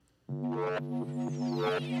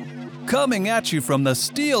Coming at you from the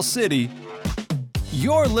Steel City,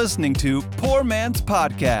 you're listening to Poor Man's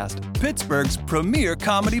Podcast, Pittsburgh's premier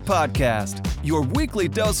comedy podcast. Your weekly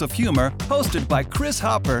dose of humor, hosted by Chris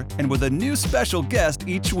Hopper, and with a new special guest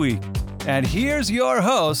each week. And here's your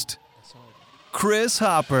host, Chris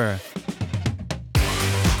Hopper.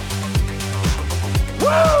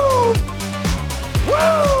 Woo!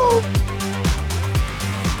 Woo!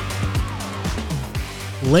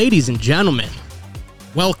 Ladies and gentlemen,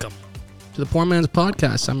 welcome to the Poor Man's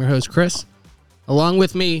Podcast. I'm your host, Chris. Along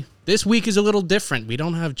with me, this week is a little different. We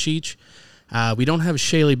don't have Cheech. We don't have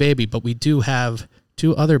Shaylee Baby, but we do have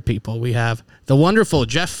two other people. We have the wonderful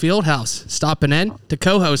Jeff Fieldhouse stopping in to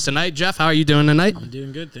co-host tonight. Jeff, how are you doing tonight? I'm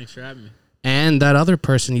doing good. Thanks for having me. And that other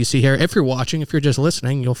person you see here, if you're watching, if you're just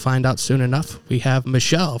listening, you'll find out soon enough. We have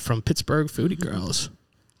Michelle from Pittsburgh Foodie Girls.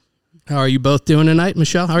 How are you both doing tonight,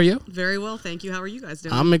 Michelle? How are you? Very well, thank you. How are you guys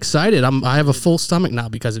doing? I'm excited. I have a full stomach now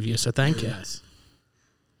because of you, so thank you. Yes.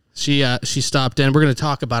 She stopped in. We're going to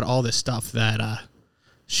talk about all this stuff that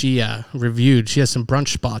she reviewed. She has some brunch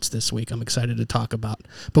spots this week I'm excited to talk about.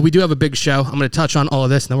 But we do have a big show. I'm going to touch on all of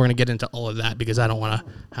this, and then we're going to get into all of that because I don't want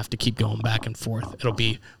to have to keep going back and forth. It'll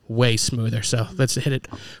be way smoother. So let's hit it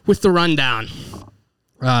with the rundown.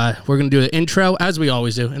 We're going to do the intro, as we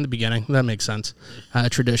always do, in the beginning. That makes sense.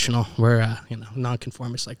 Traditional. We're,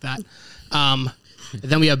 nonconformists like that.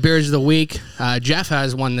 Then we have Beers of the Week. Jeff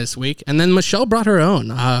has one this week. And then Michelle brought her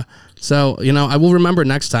own. So, I will remember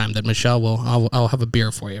next time that Michelle I'll have a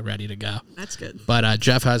beer for you ready to go. That's good. But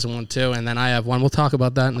Jeff has one too, and then I have one. We'll talk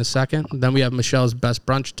about that in a second. Then we have Michelle's best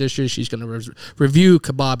brunch dishes. She's going to review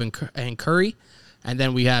kebab and curry. And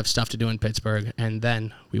then we have stuff to do in Pittsburgh. And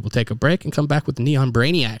then we will take a break and come back with Neon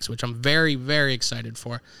Brainiacs, which I'm very, very excited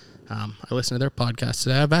for. I listened to their podcast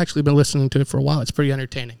today. I've actually been listening to it for a while. It's pretty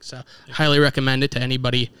entertaining. So highly recommend it to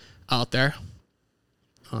anybody out there.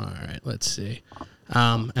 All right, let's see.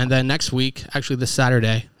 And then next week, actually this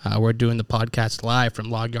Saturday, we're doing the podcast live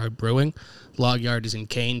from Log Yard Brewing. Log Yard is in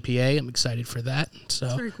Kane, PA. I'm excited for that. So,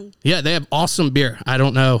 that's very cool. Yeah, they have awesome beer. I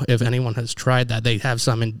don't know if anyone has tried that. They have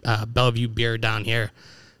some in Bellevue Beer down here.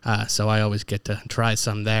 So I always get to try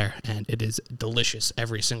some there, and it is delicious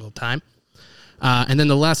every single time. And then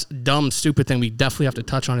the last dumb, stupid thing we definitely have to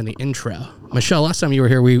touch on in the intro. Michelle, last time you were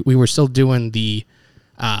here, we were still doing the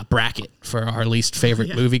bracket for our least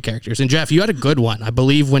favorite movie characters. And Jeff, you had a good one. I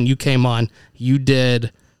believe when you came on, you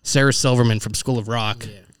did Sarah Silverman from School of Rock,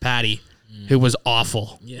 Patty, who was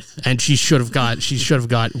awful. Yeah. And she should have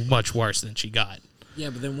got much worse than she got. Yeah,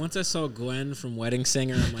 but then once I saw Glenn from Wedding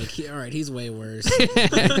Singer, I'm like, all right, he's way worse. Like,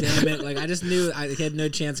 damn it. Like, I just knew I had no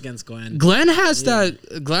chance against Glenn. Glenn's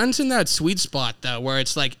in that sweet spot, though, where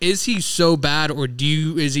it's like, is he so bad or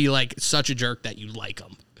is he like such a jerk that you like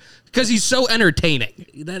him? Because he's so entertaining.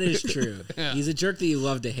 That is true. Yeah. He's a jerk that you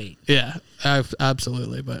love to hate. Yeah,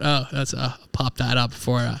 absolutely. But, that's pop that up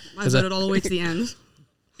for... I voted all the way to the end.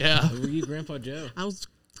 Yeah. Were you Grandpa Joe? I was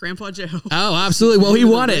Grandpa Joe. Oh, absolutely. Well, he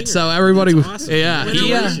won it, so everybody... That's awesome. Yeah.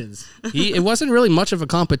 It wasn't really much of a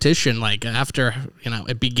competition. Like, after,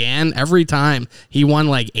 it began, every time he won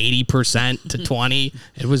like 80% to 20.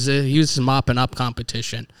 He was mopping up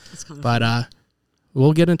competition. But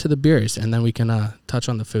we'll get into the beers, and then we can touch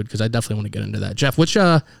on the food, because I definitely want to get into that. Jeff, which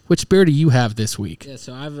beer do you have this week? Yeah,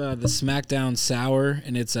 so I have the Smackdown Sour,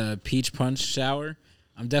 and it's a peach punch sour.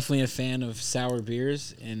 I'm definitely a fan of sour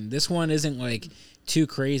beers, and this one isn't like too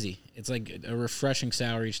crazy. It's like a refreshing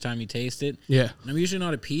sour each time you taste it. Yeah. And I'm usually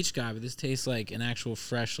not a peach guy, but this tastes like an actual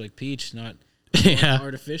fresh like peach, not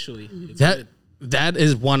artificially. It's good. That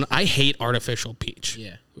is one. I hate artificial peach.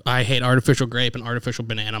 Yeah. I hate artificial grape and artificial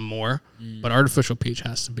banana more, but artificial peach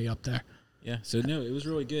has to be up there. Yeah, so no, it was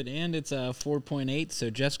really good, and it's 4.8, so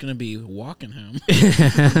Jeff's gonna be walking home.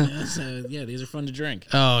 So yeah, these are fun to drink.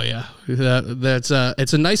 Oh yeah, it's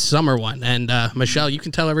a nice summer one, and Michelle, you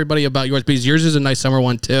can tell everybody about yours because yours is a nice summer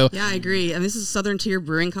one too. Yeah, I agree. And this is Southern Tier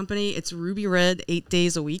Brewing Company. It's Ruby Red, 8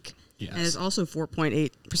 days a week, yes. And it's also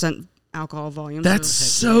 4.8% alcohol volume. That's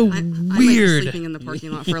so weird. I might be sleeping in the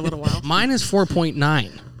parking lot for a little while. Mine is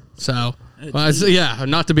 4.9, so. Well,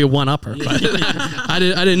 not to be a one-upper, but I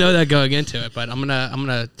didn't know that going into it. But I'm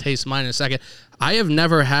gonna taste mine in a second. I have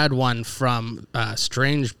never had one from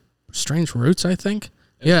Strange Roots, I think.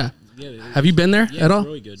 Yeah. Have you been there at all?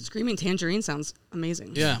 Really good. Screaming Tangerine sounds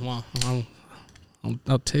amazing. Yeah. Well,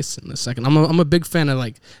 I'll taste it in a second. I'm a big fan of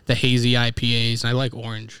like the hazy IPAs, and I like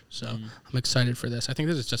orange, so I'm excited for this. I think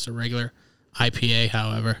this is just a regular IPA,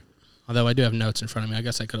 however. Although I do have notes in front of me. I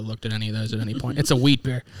guess I could have looked at any of those at any point. It's a wheat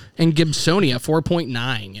beer. And Gibsonia,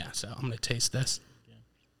 4.9. Yeah, so I'm going to taste this.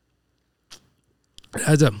 It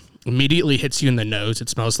has immediately hits you in the nose. It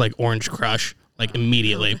smells like Orange Crush, like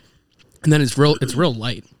immediately, and then it's real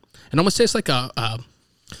light. It almost tastes like a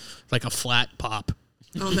flat pop.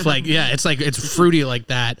 Like it's fruity like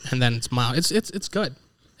that, and then it's mild. It's good.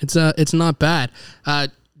 It's not bad.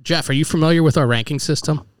 Jeff, are you familiar with our ranking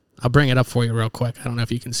system? I'll bring it up for you real quick. I don't know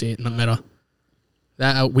if you can see it in the middle.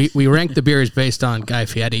 We rank the beers based on Guy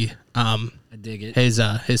Fieri. I dig it.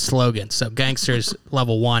 His slogan. So Gangsters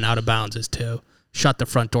level 1, Out of Bounds is 2, Shut the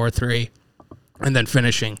Front Door 3, and then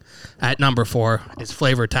finishing at number 4 is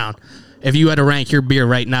Flavor Town. If you had to rank your beer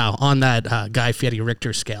right now on that Guy Fieri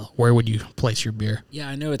Richter scale, where would you place your beer? Yeah,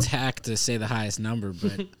 I know it's hack to say the highest number,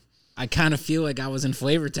 but I kind of feel like I was in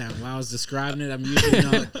Flavor Town while I was describing it. I'm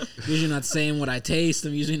usually not saying what I taste.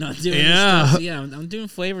 I'm usually not doing this stuff. So yeah, I'm doing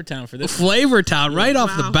Flavor Town for this. Flavor Town, right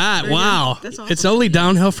off the bat. Wow. That's awesome. It's only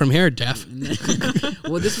downhill from here, Jeff.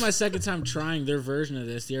 Well, this is my second time trying their version of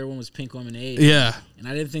this. The other one was Pink Lemonade. Yeah. And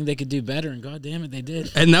I didn't think they could do better, and god damn it, they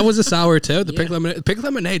did. And that was a sour, too. The Yeah. Pink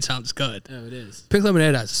Lemonade sounds good. Oh, it is. Pink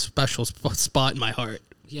Lemonade has a special spot in my heart.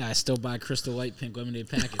 Yeah, I still buy Crystal Light Pink Lemonade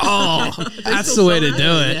packets. Oh, that's the way to do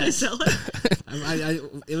it. Yeah. They sell it.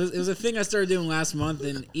 It was a thing I started doing last month,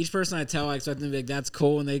 and each person I tell, I expect them to be like, "That's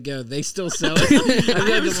cool," and they go, "They still sell it." I feel like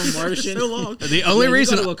I'm a Martian. So long. The only Yeah,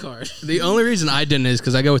 reason you gotta look hard. the only reason I didn't is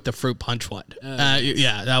because I go with the fruit punch one.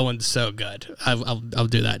 Yeah, that one's so good. I'll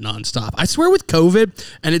do that nonstop. I swear with COVID,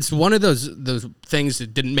 and it's one of those things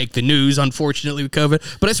that didn't make the news, unfortunately, with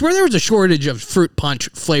COVID. But I swear there was a shortage of fruit punch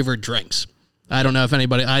flavored drinks. I don't know if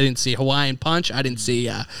anybody. I didn't see Hawaiian Punch. I didn't see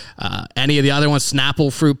any of the other ones. Snapple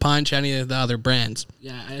Fruit Punch. Any of the other brands.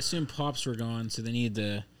 Yeah, I assume Pops were gone, so they needed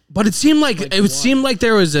to. But it seemed like Like it would what? seem like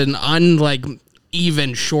there was an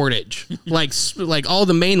even shortage. like all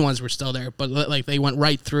the main ones were still there, but like they went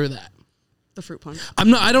right through that. The fruit punch. I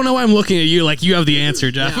don't know why I'm looking at you like you have the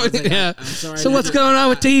answer, Jeff. I was like, Yeah. I'm sorry, So I what's didn't- going on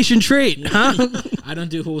with Tahitian Treat, huh? I don't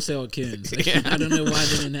do wholesale at Coons. I don't know why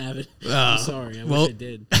they didn't have it. I'm sorry. I well- wish I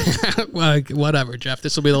did. Well, whatever, Jeff.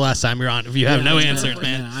 This will be the last time you're on if you have no I know, answers,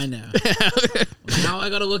 man. Yeah, I know. Well, now I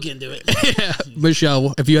got to look into it.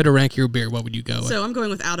 Michelle, if you had to rank your beer, what would you go with? So I'm going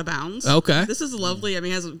with Out of Bounds. Okay. This is lovely. I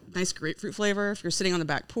mean, it has a nice grapefruit flavor. If you're sitting on the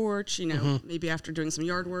back porch, maybe after doing some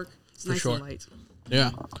yard work, it's nice sure. and light.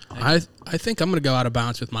 Yeah, I think I'm gonna go Out of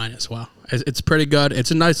Bounds with mine as well. It's pretty good. It's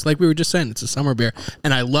a nice, like we were just saying, it's a summer beer,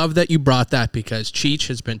 and I love that you brought that because Cheech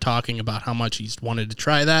has been talking about how much he's wanted to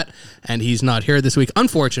try that, and he's not here this week,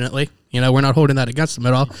 unfortunately. We're not holding that against him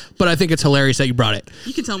at all, but I think it's hilarious that you brought it.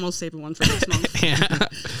 You can tell I'm saving one for next month. Yeah.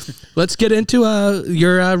 Let's get into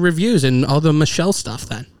your reviews and all the Michelle stuff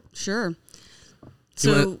then. Sure. You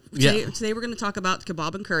So wanna- today we're going to talk about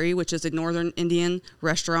Kebab and Curry, which is a Northern Indian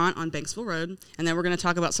restaurant on Banksville Road. And then we're going to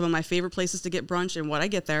talk about some of my favorite places to get brunch and what I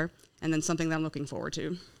get there, and then something that I'm looking forward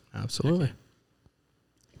to. Absolutely.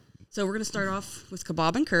 So we're going to start off with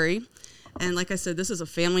Kebab and Curry. And like I said, this is a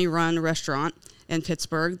family-run restaurant in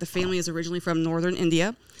Pittsburgh. The family is originally from Northern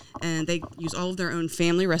India, and they use all of their own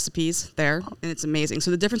family recipes there, and it's amazing.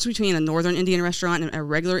 So the difference between a Northern Indian restaurant and a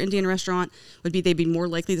regular Indian restaurant would be they'd be more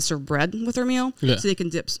likely to serve bread with their meal, Yeah. so they can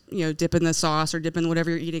dip in the sauce or dip in whatever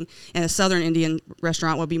you're eating. And a Southern Indian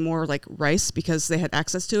restaurant would be more like rice because they had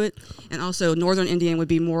access to it. And also Northern Indian would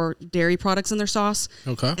be more dairy products in their sauce,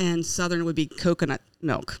 Okay. and Southern would be coconut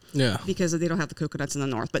milk. Yeah. Because they don't have the coconuts in the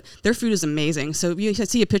north. But their food is amazing. So you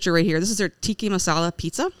see a picture right here. This is their tiki masala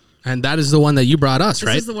pizza. And that is the one that you brought us,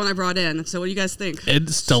 right? This is the one I brought in. So what do you guys think?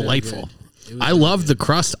 It's delightful. It was I love the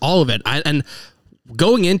crust, all of it. And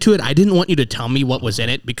going into it, I didn't want you to tell me what was in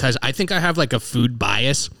it because I think I have like a food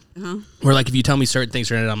bias. Where like if you tell me certain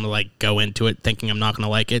things are in it, I'm gonna like go into it thinking I'm not gonna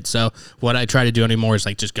like it. So what I try to do anymore is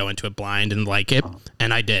like just go into it blind and like it,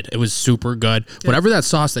 and I did. It was super good. Whatever that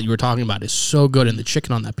sauce that you were talking about is so good, and the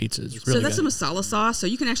chicken on that pizza is really So that's good. a masala sauce. So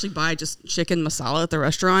you can actually buy just chicken masala at the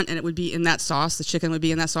restaurant, and it would be in that sauce. The chicken would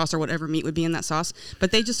be in that sauce, or whatever meat would be in that sauce.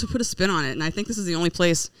 But they just put a spin on it, and I think this is the only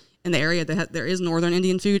place in the area that there is Northern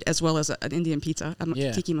Indian food as well as an Indian pizza,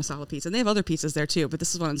 Yeah. tiki masala pizza. And they have other pizzas there too, but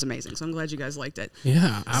this is one that's amazing. So I'm glad you guys liked it.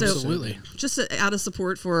 Yeah, So, absolutely. just out of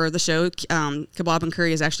support for the show, Kebab and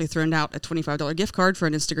Curry has actually thrown out a $25 gift card for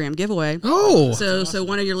an Instagram giveaway. Oh, So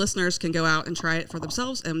one of your listeners can go out and try it for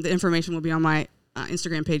themselves, and the information will be on my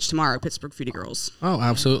Instagram page tomorrow, Pittsburgh Foodie Girls. oh,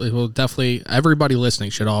 absolutely. Well, definitely. Everybody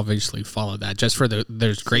listening should obviously follow that, just for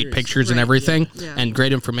there's great Serious. pictures and Right, everything, yeah. and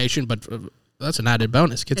great information. But that's an added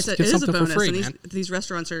bonus. Get It get is a something bonus, for free, and man. these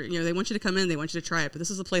restaurants are, they want you to come in, they want you to try it, but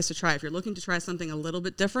this is a place to try. If you're looking to try something a little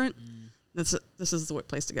bit different, this is the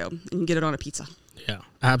place to go. And you can get it on a pizza. Yeah,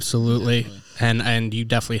 absolutely. And you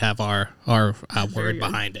definitely have our Very word good.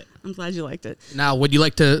 behind it. I'm glad you liked it. Now, would you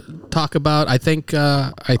like to talk about? I think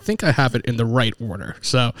I have it in the right order.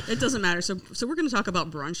 So It doesn't matter. So we're going to talk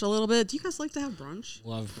about brunch a little bit. Do you guys like to have brunch?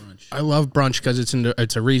 Love brunch. I love brunch because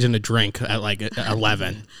it's a reason to drink at like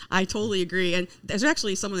 11. I totally agree. And there's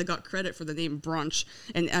actually someone that got credit for the name brunch.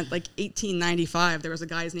 And at like 1895, there was a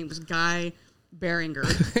guy, his name was Guy Beringer.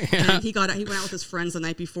 And he went out with his friends the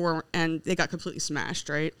night before, and they got completely smashed,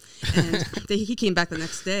 right? And he came back the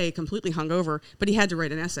next day completely hungover, but he had to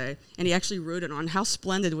write an essay, and he actually wrote it on how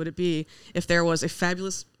splendid would it be if there was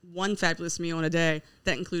one fabulous meal in a day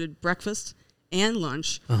that included breakfast and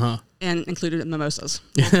lunch and included mimosas.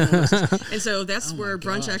 And so that's where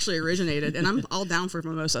brunch actually originated, and I'm all down for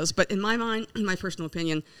mimosas. But in my mind, in my personal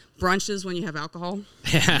opinion, brunch is when you have alcohol,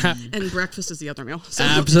 and breakfast is the other meal. So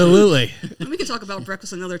Absolutely. and we can talk about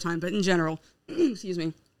breakfast another time, but in general, excuse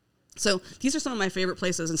me. So these are some of my favorite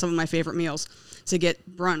places and some of my favorite meals to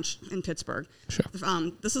get brunch in Pittsburgh. Sure.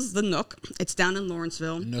 This is the Nook. It's down in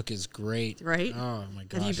Lawrenceville, Nook is great. right? Oh my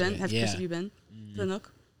gosh. Have you been? Yeah. Chris, have you been to the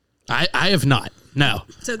Nook? I have not. No.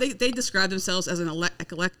 So they describe themselves as an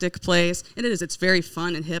eclectic place, and it is. It's very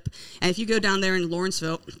fun and hip. And if you go down there in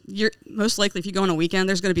Lawrenceville, you're most likely, if you go on a weekend,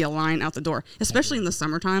 there's going to be a line out the door, especially in the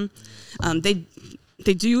summertime.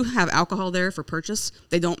 They do have alcohol there for purchase.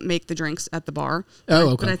 They don't make the drinks at the bar.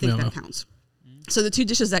 Oh, okay. But I think No, that no. counts. So the two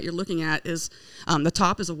dishes that you're looking at is the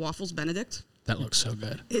top is a waffles Benedict. That looks so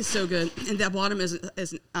good. It's so good, and that bottom is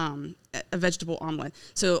a vegetable omelet.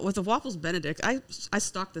 So with the waffles Benedict, I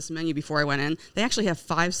stalked this menu before I went in. They actually have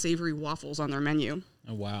 5 savory waffles on their menu,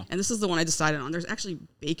 Oh wow. and this is the one I decided on. There's actually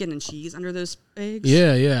bacon and cheese under those eggs.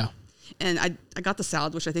 Yeah. And I got the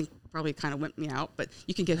salad, which I think probably kind of went me out, but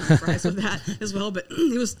you can get fries with that as well. But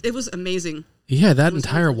it was amazing. Yeah, that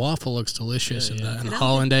entire waffle looks delicious, and And the I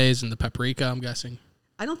hollandaise and the paprika, I'm guessing.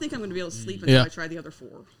 I don't think I'm going to be able to sleep until Yeah. I try the other 4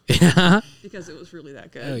 Yeah. because it was really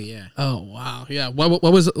that good. Oh yeah. Oh wow. Yeah.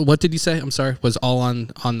 What did you say? I'm sorry. Was all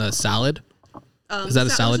on the salad? Is that a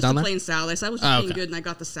salad just down a there? plain salad. So I was just being okay. good, and I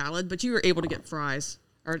got the salad. But you were able to get fries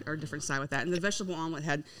or a different side with that. And the vegetable omelet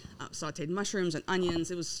had sautéed mushrooms and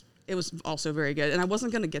onions. It was also very good. And I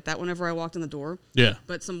wasn't going to get that whenever I walked in the door. Yeah.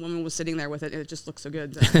 But some woman was sitting there with it, and it just looked so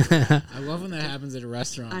good. I love when that happens at a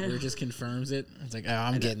restaurant I- where it just confirms it. It's like, oh,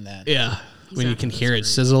 I'm getting that. Yeah. When you can Exactly. hear it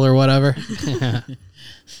sizzle or whatever.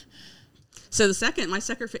 So my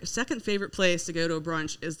second favorite place to go to a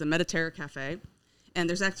brunch is the Mediterra Cafe. And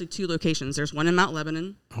there's actually 2 locations. There's one in Mount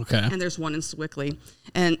Lebanon, Okay. and there's one in Sewickley.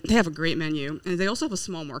 And they have a great menu. And they also have a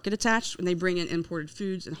small market attached, and they bring in imported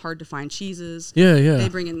foods and hard-to-find cheeses. Yeah. They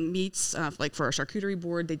bring in meats, like for our charcuterie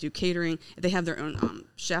board. They do catering. They have their own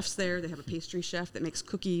chefs there. They have a pastry chef that makes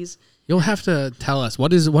cookies. You'll have to tell us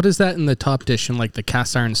what is that in the top dish in like the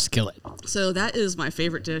cast iron skillet. So that is my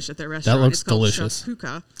favorite dish at their restaurant. looks it's called delicious.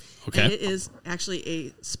 Shafuka. Okay. And it is actually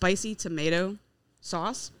a spicy tomato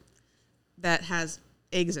sauce that has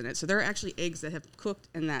eggs in it. So there are actually eggs that have cooked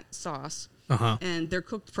in that sauce, and they're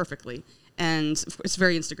cooked perfectly. And it's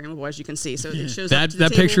very Instagrammable, as you can see. So it shows up That to the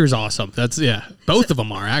table. picture is awesome. That's both of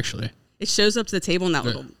them are actually. It shows up to the table in that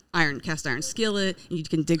little cast iron skillet, and you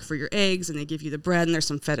can dig for your eggs, and they give you the bread, and there's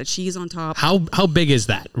some feta cheese on top. How big is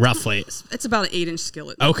that roughly? It's about an 8-inch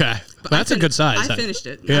skillet. Okay, But that's I a good size. I finished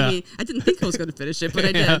it. Yeah. I mean, I didn't think I was going to finish it, but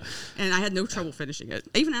I did. Yeah. And I had no trouble finishing it.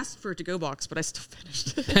 I even asked for a to-go box, but I still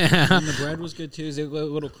finished it. And the bread was good too. Is it a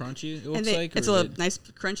little crunchy? It looks And like. it's or a is it- nice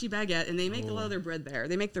crunchy baguette, and they make a lot of their bread there.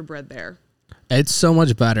 They make their bread there. It's so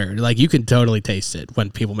much better. Like you can totally taste it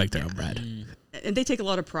when people make their own bread. And they take a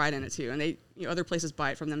lot of pride in it, too. And other places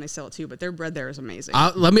buy it from them. They sell it, too. But their bread there is amazing.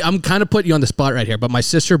 I'm kind of putting you on the spot right here, but my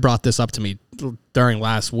sister brought this up to me during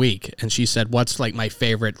last week, and she said, "What's like my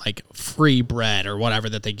favorite like free bread or whatever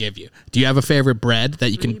that they give you? Do you have a favorite bread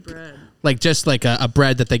that you Free can bread. like just like a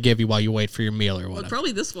bread that they give you while you wait for your meal or Well, whatever?"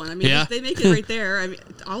 probably this one. I mean, Yeah. they make it right there. I mean,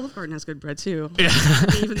 Olive Garden has good bread, too. Yeah.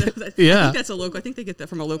 Even though I Yeah. think that's a local. I think they get that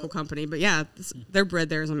from a local company. But, yeah, their bread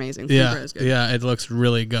there is amazing. Free bread is good. Yeah, it looks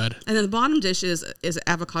really good. And then the bottom dish is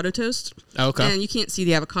avocado toast. Okay. And you can't see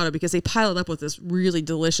the avocado because they pile it up with this really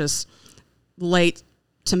delicious light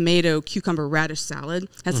tomato cucumber radish salad.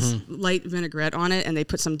 Has this light vinaigrette on it, and they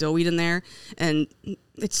put some dill wheat in there, and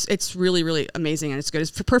it's really, really amazing, and it's good.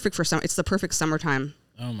 It's perfect for summer. It's the perfect summertime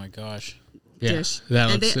Oh my gosh. Yeah, dish.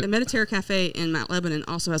 that And looks the Mediterra Cafe in Mount Lebanon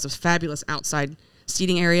also has a fabulous outside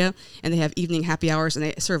seating area, and they have evening happy hours, and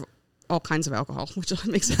they serve all kinds of alcohol, which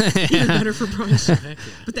makes it even better for brunch.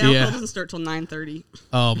 But the alcohol doesn't start till 9:30.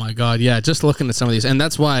 Oh my God. Yeah. Just looking at some of these. And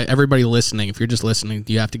that's why everybody listening, if you're just listening,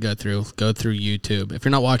 you have to go through YouTube. If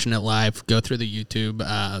you're not watching it live, go through the YouTube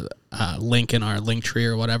link in our link tree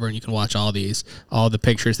or whatever, and you can watch all the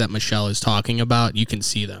pictures that Michelle is talking about. You can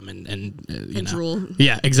see them and drool.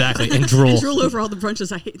 Yeah, exactly. And drool. And drool over all the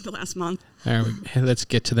brunches I ate the last month. There we go. Let's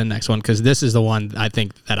get to the next one, because this is the one I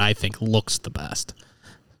think looks the best.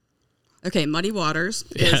 Okay, Muddy Waters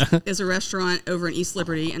is a restaurant over in East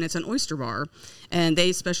Liberty, and it's an oyster bar. And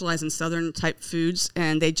they specialize in Southern type foods,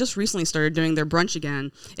 and they just recently started doing their brunch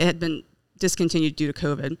again. It had been discontinued due to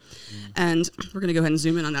COVID. And we're going to go ahead and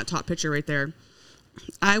zoom in on that top picture right there.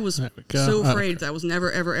 I was so afraid that I was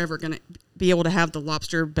never, ever, ever going to be able to have the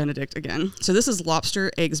lobster Benedict again. So this is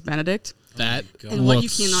lobster eggs Benedict. That and what you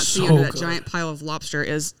cannot see under that giant pile of lobster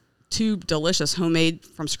is 2 delicious homemade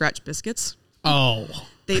from scratch biscuits. Oh.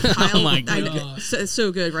 They piled, oh my God. It's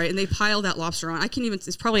so good, right? And they piled that lobster on.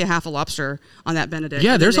 It's probably a half a lobster on that Benedict.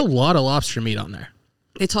 Yeah, there's a lot of lobster meat on there.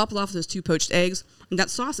 They top it off with those 2 poached eggs. And that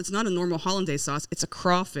sauce, it's not a normal hollandaise sauce. It's a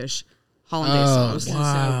crawfish hollandaise sauce. So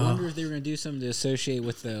I wonder if they were going to do something to associate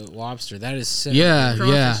with the lobster. That is so Yeah.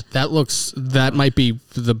 That might be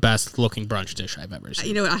the best looking brunch dish I've ever seen.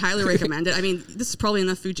 You know what? I highly recommend it. I mean, this is probably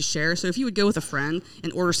enough food to share. So if you would go with a friend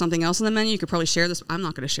and order something else on the menu, you could probably share this. I'm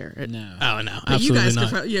not going to share it. No. Oh, no. But absolutely you guys not.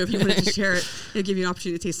 could probably, if you wanted to share it, it'd give you an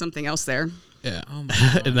opportunity to taste something else there. Yeah. Oh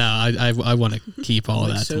my God. No, I want to keep all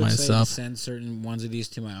that so to myself. To send certain ones of these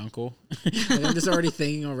to my uncle. And I'm just already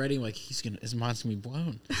thinking already, like, his mind's gonna be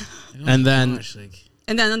blown. Like, oh And then- gosh,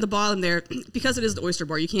 And then on the bottom there, because it is the oyster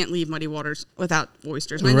bar, you can't leave Muddy Waters without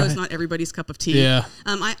oysters. And I know it's not everybody's cup of tea. Yeah.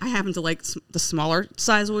 I happen to like the smaller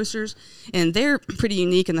size oysters, and they're pretty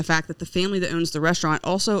unique in the fact that the family that owns the restaurant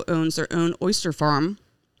also owns their own oyster farm,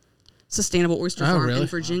 sustainable oyster farm in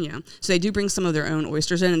Virginia. So they do bring some of their own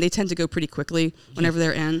oysters in, and they tend to go pretty quickly whenever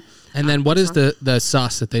they're in. And then what is the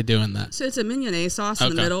sauce that they do in that? So it's a mignonette sauce in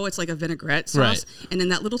the middle. It's like a vinaigrette sauce. Right. And in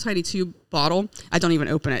that little tiny tube bottle, I don't even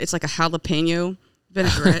open it. It's like a jalapeno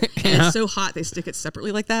vinaigrette. And it's so hot they stick it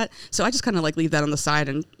separately like that. So I just kind of like leave that on the side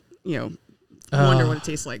and, wonder what it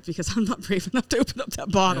tastes like, because I'm not brave enough to open up that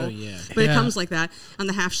bottle. Oh, yeah. But it comes like that on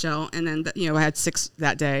the half shell. And then, I had 6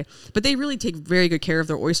 that day. But they really take very good care of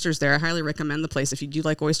their oysters there. I highly recommend the place if you do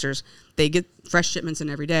like oysters. They get fresh shipments in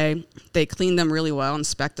every day. They clean them really well,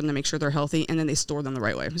 inspect them to make sure they're healthy, and then they store them the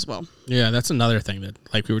right way as well. Yeah, that's another thing that,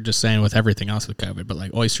 like we were just saying with everything else with COVID, but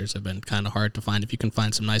like oysters have been kind of hard to find. If you can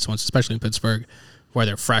find some nice ones, especially in Pittsburgh, where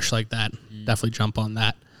they're fresh like that, definitely jump on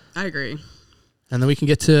that. I agree. And then we can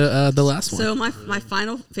get to the last one. So my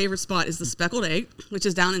final favorite spot is the Speckled Egg, which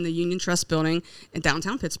is down in the Union Trust building in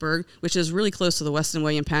downtown Pittsburgh, which is really close to the Westin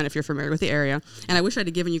William Penn, if you're familiar with the area. And I wish I'd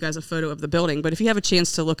have given you guys a photo of the building, but if you have a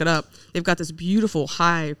chance to look it up, they've got this beautiful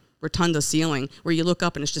high rotunda ceiling where you look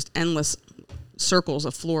up and it's just endless circles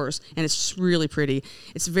of floors, and it's just really pretty.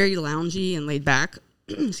 It's very loungy and laid back.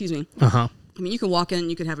 Excuse me. Uh-huh. I mean, you can walk in,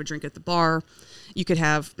 you could have a drink at the bar.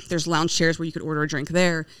 There's lounge chairs where you could order a drink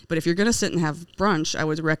there. But if you're going to sit and have brunch, I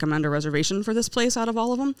would recommend a reservation for this place out of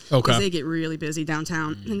all of them. Okay. Because they get really busy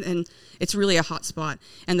downtown, and it's really a hot spot.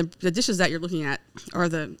 And the dishes that you're looking at are on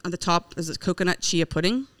the top is a coconut chia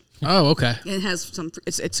pudding. Oh, okay. And it has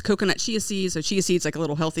it's coconut chia seeds. So chia seeds like a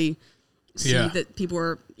little healthy seed that people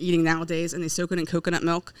are eating nowadays, and they soak it in coconut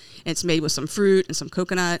milk, and it's made with some fruit and some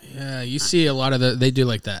coconut. Yeah, you see a lot of they do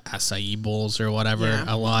like the acai bowls or whatever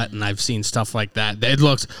a lot, and I've seen stuff like that. It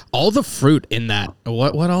looks, all the fruit in that,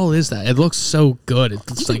 what all is that? It looks so good.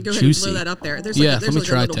 It's like go ahead juicy. and blow that up there. There's let me a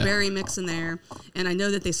try little to. berry mix in there, and I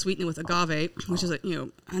know that they sweeten it with agave, which is a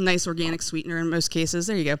nice organic sweetener in most cases.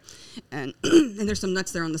 There you go, and and there's some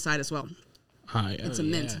nuts there on the side as well. Yeah. It's a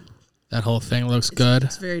mint. That whole thing looks good.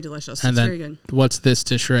 It's very delicious. And it's then very good. What's this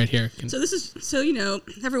dish right here? So this is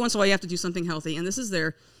every once in a while you have to do something healthy, and this is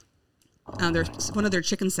their one of their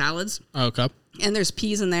chicken salads. Okay. And there's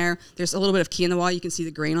peas in there. There's a little bit of quinoa. You can see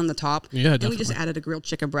the grain on the top. Yeah, And we just added a grilled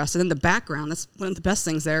chicken breast. And then the background, that's one of the best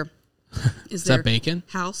things there. Is that bacon?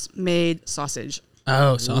 House-made sausage.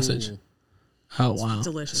 Oh, sausage. Ooh. Oh, wow.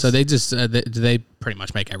 Delicious. So they just, they pretty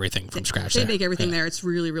much make everything from scratch They there. make everything there. It's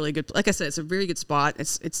really, really good. Like I said, it's a very good spot.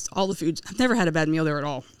 It's all the foods. I've never had a bad meal there at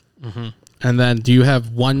all. Mm-hmm. And then do you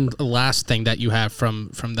have one last thing that you have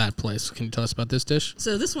from that place? Can you tell us about this dish?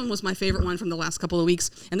 So this one was my favorite one from the last couple of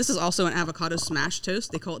weeks. And this is also an avocado smash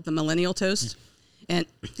toast. They call it the Millennial Toast. And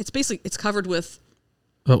it's covered with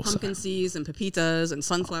pumpkin seeds and pepitas and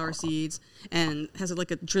sunflower seeds, and has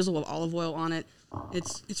like a drizzle of olive oil on it.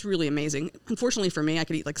 It's really amazing. Unfortunately for me, I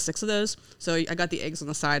could eat like 6 of those, so I got the eggs on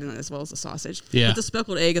the side and as well as the sausage. Yeah. But the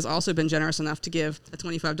speckled egg has also been generous enough to give a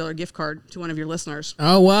 $25 gift card to one of your listeners.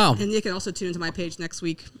 Oh, wow. And you can also tune into my page next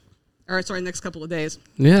couple of days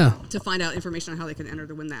Yeah. to find out information on how they can enter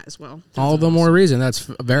to win that as well. All the more reason. That's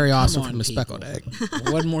very awesome on, from the people. speckled egg.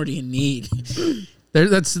 What more do you need?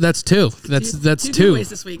 That's 2. That's Two 2. giveaways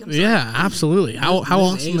this week. I'm sorry. Yeah, absolutely. How Those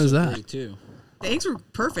awesome eggs is are that? great, too. The eggs were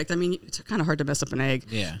perfect. I mean, it's kind of hard to mess up an egg.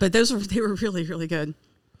 Yeah. But they were really, really good.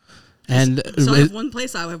 And So I have one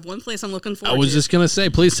place I'm looking forward I was to. just going to say,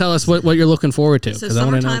 please tell us what you're looking forward to. So 'cause I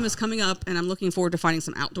wanna summertime know. is coming up, and I'm looking forward to finding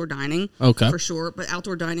some outdoor dining. Okay. For sure, but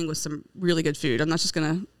outdoor dining with some really good food. I'm not just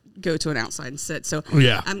going to go to an outside and sit. So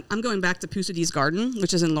Yeah. I'm going back to Pusad's Garden,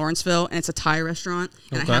 which is in Lawrenceville, and it's a Thai restaurant.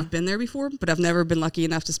 And Okay. I have been there before, but I've never been lucky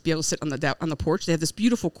enough to be able to sit on the porch. They have this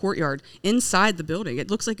beautiful courtyard inside the building. It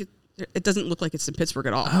looks like it doesn't look like it's in Pittsburgh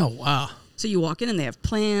at all. Oh, wow. So you walk in and they have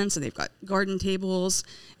plants and they've got garden tables.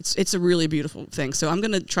 It's a really beautiful thing. So I'm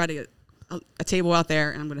going to try to get a table out there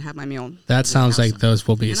and I'm going to have my meal. That sounds like those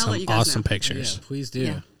will be And I'll some let you guys awesome know. pictures. Yeah, please do.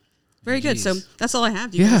 Yeah. Very good. So Jeez. that's all I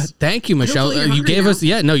have. You Yeah, guys. thank you, Michelle. Hopefully you're You hungry gave now.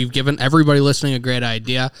 us, you've given everybody listening a great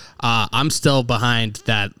idea. I'm still behind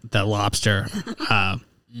that lobster.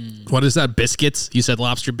 What is that? Biscuits? You said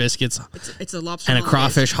lobster biscuits It's a lobster and a hollandaise.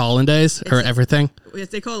 crawfish hollandaise or It's a- everything.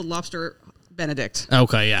 They call it lobster Benedict,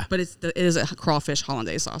 Okay, yeah, but it is a crawfish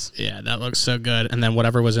hollandaise sauce. yeah, that looks so good. And then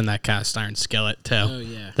whatever was in that cast iron skillet too. Oh,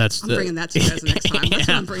 yeah. that's I'm bringing that to you guys the next time. That's what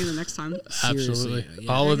Yeah. I'm bringing the next time. Absolutely, Seriously,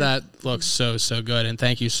 yeah. all of that looks so good. And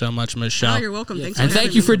thank you so much, Michelle. Oh, you're welcome. Thanks and for thank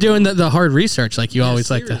having you me. for doing the hard research, like you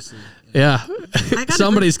always like to. seriously. Yeah, I gotta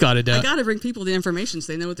somebody's bring- got to do I it. got to bring people the information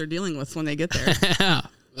so they know what they're dealing with when they get there. Yeah.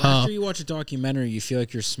 After you watch a documentary, you feel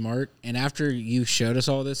like you're smart, and after you showed us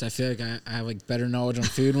all this, I feel like I have like better knowledge on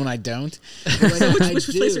food when I don't. But, like, I Which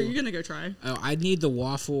place are do. you going to go try? Oh, I need the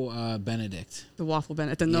waffle Benedict. The waffle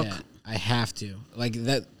Benedict, the Nook. Yeah, I have to. Like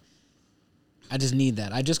that. I just need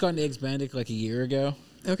that. I just got an Eggs Benedict like a year ago,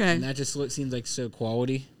 Okay. and that just seems like so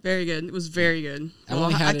quality. Very good. It was very good. I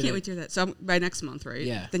only I had it can't at- wait to hear that. So by next month, right?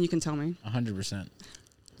 Yeah. Then you can tell me. 100%.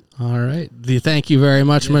 All right. Thank you very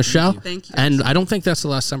much, Michelle. Thank you. And I don't think that's the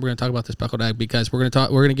last time we're going to talk about this speckled egg because we're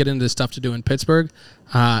going to get into stuff to do in Pittsburgh,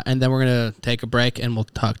 and then we're going to take a break and we'll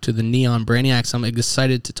talk to the Neon Brainiacs. I'm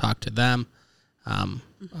excited to talk to them.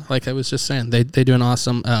 Like I was just saying, they do an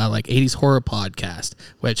awesome like 80s horror podcast,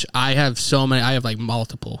 which I have so many. I have like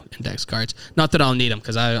multiple index cards. Not that I'll need them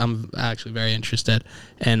because I'm actually very interested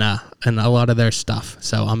in a lot of their stuff.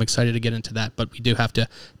 So I'm excited to get into that. But we do have to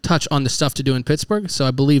touch on the stuff to do in Pittsburgh. So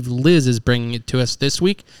I believe Liz is bringing it to us this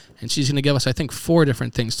week, and she's going to give us, I think, 4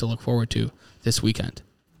 different things to look forward to this weekend.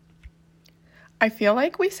 I feel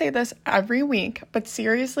like we say this every week, but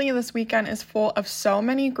seriously, this weekend is full of so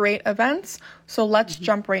many great events, so let's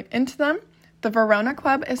jump right into them. The Verona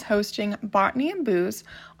Club is hosting Botany and Booze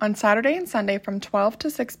on Saturday and Sunday from 12 to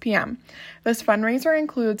 6 p.m. This fundraiser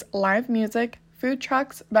includes live music, food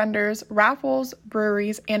trucks, vendors, raffles,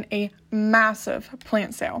 breweries, and a massive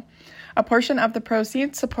plant sale. A portion of the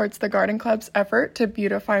proceeds supports the Garden Club's effort to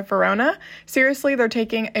beautify Verona. Seriously, they're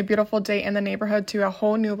taking a beautiful day in the neighborhood to a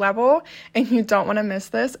whole new level, and you don't want to miss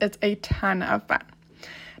this. It's a ton of fun.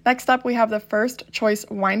 Next up, we have the First Choice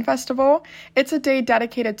Wine Festival. It's a day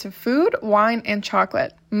dedicated to food, wine, and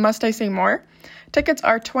chocolate. Must I say more? Tickets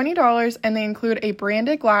are $20, and they include a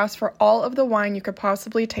branded glass for all of the wine you could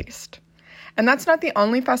possibly taste. And that's not the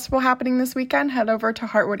only festival happening this weekend. Head over to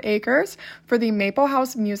Heartwood Acres for the Maple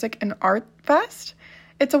House Music and Art Fest.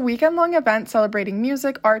 It's a weekend-long event celebrating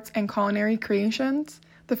music, arts, and culinary creations.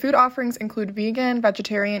 The food offerings include vegan,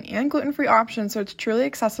 vegetarian, and gluten-free options, so it's truly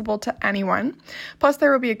accessible to anyone. Plus,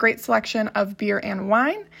 there will be a great selection of beer and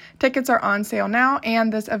wine. Tickets are on sale now,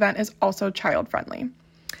 and this event is also child-friendly.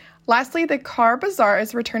 Lastly, the Car Bazaar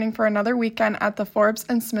is returning for another weekend at the Forbes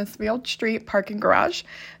and Smithfield Street parking garage.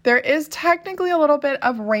 There is technically a little bit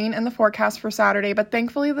of rain in the forecast for Saturday, but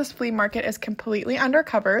thankfully this flea market is completely under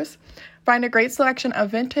covers. Find a great selection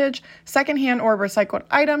of vintage, secondhand, or recycled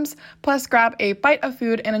items, plus grab a bite of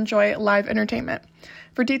food and enjoy live entertainment.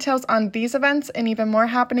 For details on these events and even more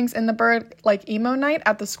happenings in the Bird, like Emo Night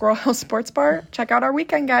at the Squirrel Hill Sports Bar, check out our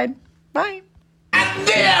weekend guide. Bye! And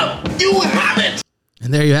there you have it!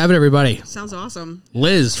 And there you have it, everybody. Sounds awesome.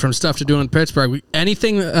 Liz from Stuff to Do in Pittsburgh.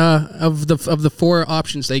 Anything of the 4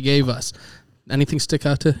 options they gave us. anything stick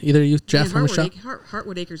out to either of you, Jeff or Michelle?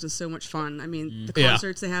 Heartwood Acres is so much fun. I mean, the Yeah.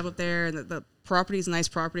 concerts they have up there, and the property is a nice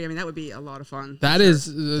property. I mean, that would be a lot of fun. That is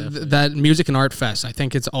that Music and Art Fest. I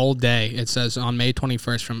think it's all day. It says on May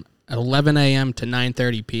 21st from 11 a.m. to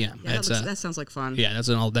 9:30 p.m. Yeah, that sounds like fun. Yeah, that's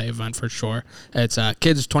an all-day event for sure. It's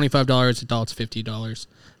kids $25, adults $50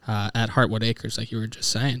 at Heartwood Acres, like you were just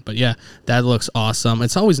saying. But yeah, that looks awesome.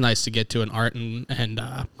 It's always nice to get to an art and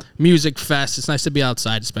music fest. It's nice to be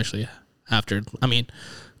outside, especially after. I mean,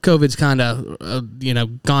 COVID's kind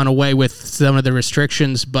of gone away with some of the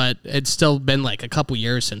restrictions, but it's still been like a couple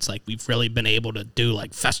years since like we've really been able to do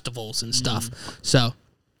like festivals and stuff. So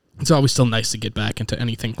it's always still nice to get back into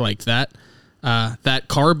anything like that. That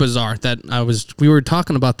car bazaar we were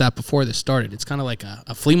talking about that before this started. It's kind of like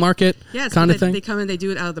a flea market kind of thing. They come in, they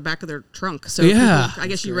do it out of the back of their trunk. So yeah, I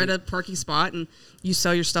guess you rent a parking spot and you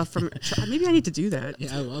sell your stuff from. Maybe I need to do that.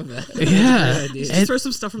 Yeah, I love that. Yeah, Just throw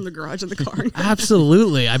some stuff from the garage in the car.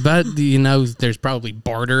 Absolutely. I bet there's probably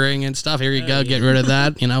bartering and stuff. Here you go, get rid of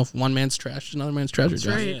that. One man's trash is another man's treasure. That's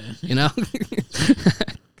right.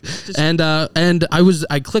 And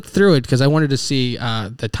I clicked through it because I wanted to see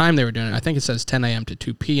the time they were doing it. I think it says 10 a.m. to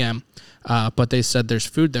 2 p.m. But they said there's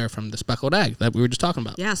food there from the Speckled Egg that we were just talking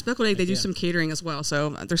about. Yeah, Speckled Egg, they do some catering as well. So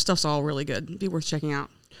their stuff's all really good. It'd be worth checking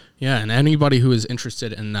out. Yeah, and anybody who is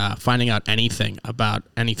interested in finding out anything about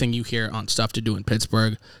anything you hear on Stuff to Do in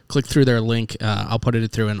Pittsburgh, click through their link. I'll put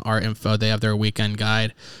it through in our info. They have their weekend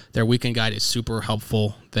guide. Their weekend guide is super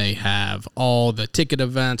helpful. They have all the ticket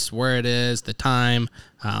events, where it is, the time,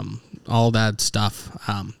 all that stuff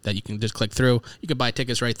that you can just click through. You can buy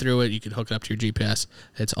tickets right through it. You can hook it up to your GPS.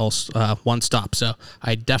 It's all one stop. So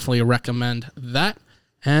I definitely recommend that.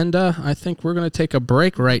 And I think we're going to take a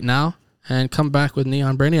break right now and come back with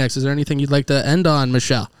Neon Brainiacs. Is there anything you'd like to end on,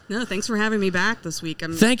 Michelle? No, thanks for having me back this week.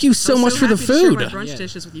 Thank you so much for the happy to share food. my brunch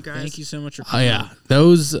dishes with you guys. Thank you so much for Oh yeah,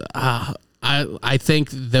 those. I think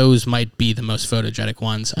those might be the most photogenic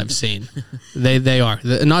ones I've seen. They are.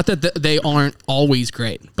 Not that they aren't always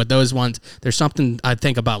great, but those ones, there's something I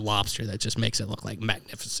think about lobster that just makes it look like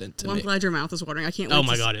magnificent to Well, me. I'm glad your mouth is watering. I can't wait. Oh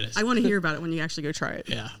my God, it is. I want to hear about it when you actually go try it.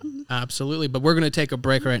 Yeah, absolutely. But we're going to take a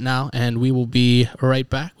break right now, and we will be right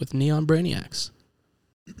back with Neon Brainiacs.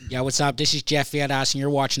 Yo, what's up? This is Jeff Vierdas, and you're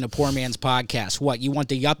watching the Poor Man's Podcast. What, you want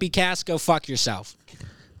the Yuppie Cast? Go fuck yourself.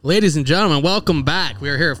 Ladies and gentlemen, welcome back. We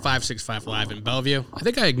are here at 565 Live in Bellevue. I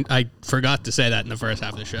think I forgot to say that in the first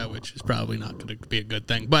half of the show, which is probably not going to be a good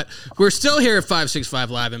thing. But we're still here at 565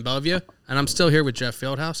 Live in Bellevue, and I'm still here with Jeff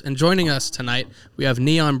Fieldhouse. And joining us tonight, we have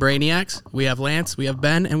Neon Brainiacs, we have Lance, we have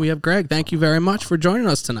Ben, and we have Greg. Thank you very much for joining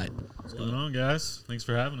us tonight. What's going on, guys? Thanks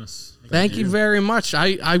for having us. Thank you very much.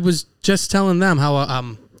 I was just telling them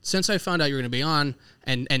how since I found out you were going to be on,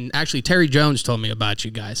 and actually Terry Jones told me about you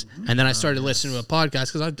guys, and then I started listening to a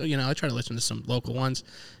podcast because I try to listen to some local ones,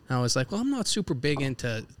 and I was like, well, I'm not super big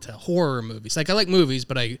into horror movies. Like I like movies,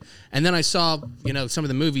 but and then I saw some of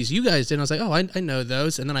the movies you guys did, and I was like, oh, I know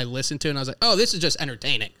those, and then I listened to it, and I was like, oh, this is just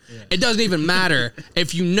entertaining. Yeah. It doesn't even matter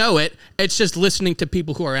if you know it. It's just listening to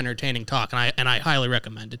people who are entertaining talk, and I highly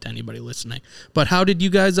recommend it to anybody listening. But how did you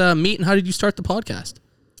guys meet, and how did you start the podcast?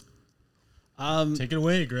 Take it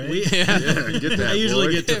away, Greg. Get that, I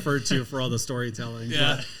usually get deferred to for all the storytelling.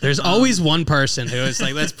 Yeah. There's always one person who is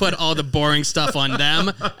like, let's put all the boring stuff on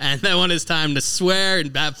them, and then when it's time to swear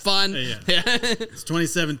and have fun. It's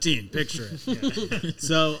 2017. Picture it. Yeah.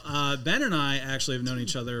 So Ben and I actually have known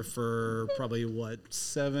each other for probably,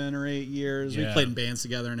 7 or 8 years. Yeah. We played in bands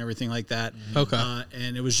together and everything like that. Okay.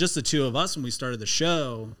 And it was just the two of us when we started the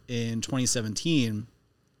show in 2017.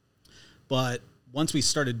 But once we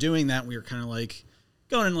started doing that, we were kind of like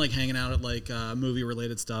going and like hanging out at like movie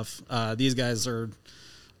related stuff. These guys are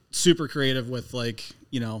super creative with like,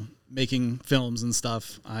 making films and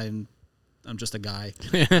stuff. I'm just a guy.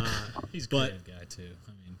 He's a creative guy too.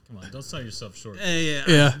 I mean, come on, don't sell yourself short.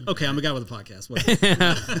 Yeah. Okay, I'm a guy with a podcast.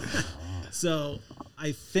 So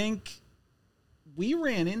I think we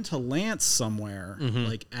ran into Lance somewhere,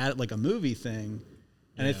 like at like a movie thing,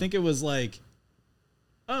 and I think it was like,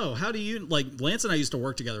 oh, how do you, like, Lance and I used to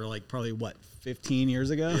work together, like, probably, 15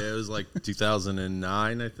 years ago? Yeah, it was like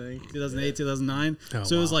 2009, I think. 2008, 2009. Oh,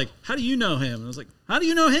 so it was like, how do you know him? And I was like, how do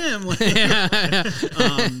you know him?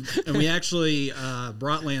 And we actually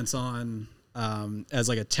brought Lance on as,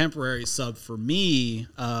 like, a temporary sub for me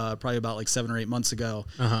probably about, like, 7 or 8 months ago.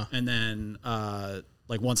 And then,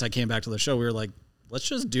 like, once I came back to the show, we were like, let's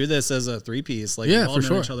just do this as a three-piece. Like, we've all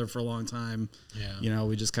known each other for a long time. Yeah.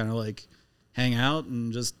 We just kind of, like, hang out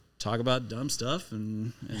and just talk about dumb stuff,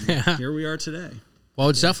 and here we are today. Well,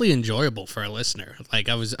 it's definitely enjoyable for a listener. Like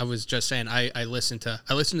I was just saying, I listened to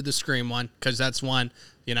the Scream one because that's one.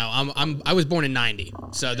 You know, I was born in '90,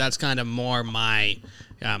 so that's kind of more my.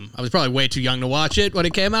 I was probably way too young to watch it when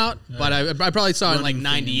it came out, but I probably saw it in like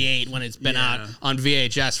 '98 when it's been out on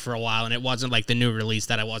VHS for a while, and it wasn't like the new release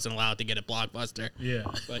that I wasn't allowed to get at Blockbuster. Yeah.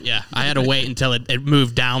 But yeah, I had to wait until it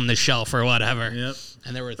moved down the shelf or whatever. Yep.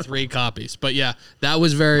 And there were 3 copies. But yeah, that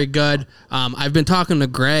was very good. I've been talking to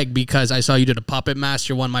Greg because I saw you did a Puppet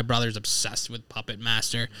Master one. My brother's obsessed with Puppet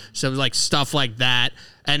Master. So like stuff like that.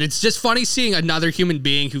 And it's just funny seeing another human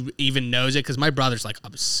being who even knows it because my brother's like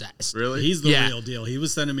obsessed. Really? He's the real deal. He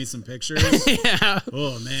was sending me some pictures. Yeah.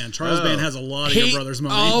 Oh man, Charles Band has a lot of your brother's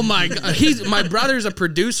money. Oh my god, my brother's a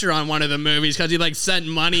producer on one of the movies because he like sent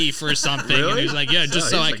money for something, and he was like, yeah,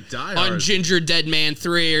 just so like on Ginger Dead Man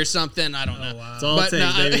 3 or something. I don't know. Wow. That's all it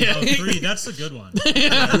takes, baby. Oh, 3, that's a good one.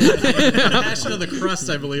 Passion of the Crust,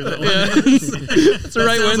 I believe that one. It's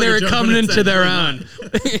right when they were coming into their own.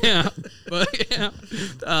 Yeah,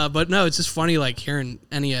 but no, it's just funny like hearing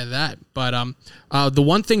any of that. But the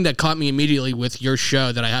one thing that caught me immediately with your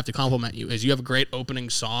show that I have to compliment you is you have a great opening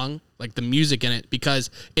song, like the music in it, because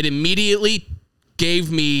it immediately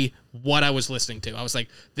gave me what I was listening to. I was like,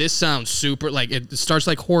 this sounds super, like it starts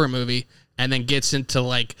like horror movie and then gets into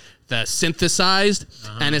like the synthesized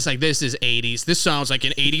and it's like, this is 80s. This sounds like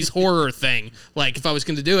an 80s horror thing. Like if I was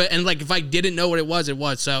going to do it, and like if I didn't know what it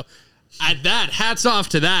was. So at that, hats off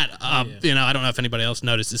to that. You know, I don't know if anybody else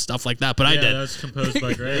notices stuff like that, but I did. That was composed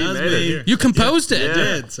by Greg. You composed it? I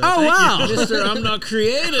did. So oh, wow. Mister, I'm not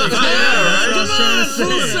creative.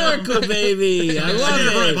 Full circle, baby. I love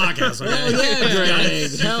it. Podcast, okay? Oh, yeah, Greg.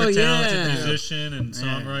 Super Hell yeah. talented musician and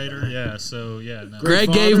songwriter. Yeah, so yeah. No.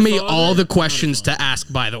 Greg gave me all the questions to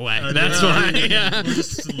ask, by the way. That's why. Yeah. We're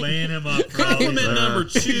just laying him up. Compliment number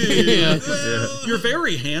 2. Yeah. You're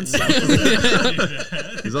very handsome.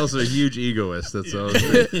 He's also a huge egoist. That's all.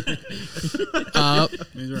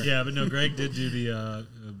 Yeah, but no, Greg did do the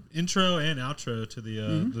intro and outro to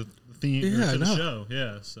the theme to the show.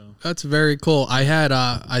 Yeah, so that's very cool. I had,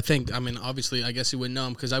 I think, I mean, obviously, I guess you wouldn't know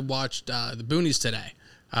him because I watched the Boonies today.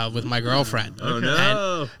 With my girlfriend. Oh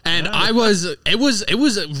no! And it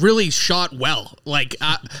was really shot well. Like,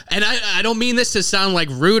 and I don't mean this to sound like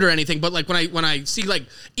rude or anything, but like when I see like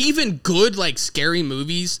even good like scary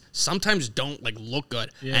movies sometimes don't like look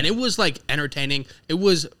good, and it was like entertaining. It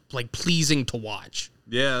was like pleasing to watch.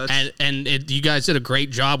 Yeah, and you guys did a great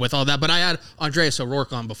job with all that. But I had Andreas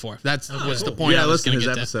O'Rourke on before. That was the point. Yeah, I was listened to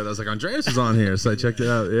his episode. I was like, Andreas is on here, so I checked it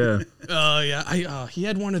out. Yeah. Oh yeah, he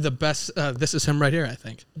had one of the best. This is him right here, I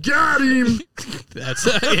think. Got him. That's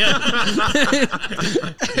yeah,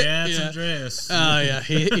 it's Andreas. Oh yeah,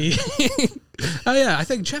 he oh yeah, I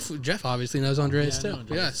think Jeff obviously knows Andreas too.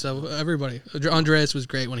 Yeah, so everybody, Andreas was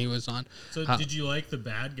great when he was on. So did you like the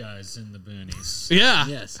bad guys in the Boonies? Yeah.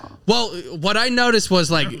 Yes. Well, what I noticed was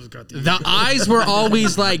like the eyes were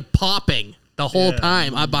always like popping the whole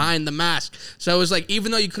time behind the mask. So it was like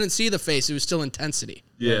even though you couldn't see the face, it was still intensity.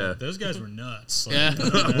 Yeah, those guys were nuts. Like,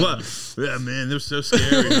 yeah, man, they're so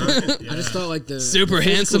scary. Huh? I just thought like the super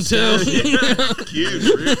handsome too. Cute,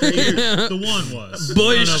 really cute. The one was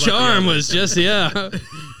boyish charm was just Yeah,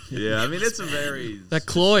 I mean it's a very that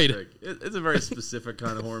Cloyd. It's a very specific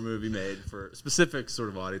kind of horror movie made for a specific sort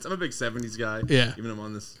of audience. I'm a big '70s guy. Yeah, even though I'm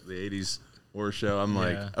on the '80s horror show, I'm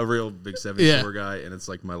like a real big '70s horror guy, and it's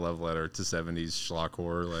like my love letter to '70s schlock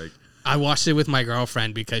horror. Like I watched it with my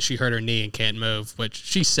girlfriend because she hurt her knee and can't move, which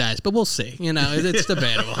she says, but we'll see. You know, it's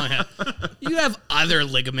debatable. You have other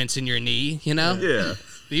ligaments in your knee, you know? Yeah.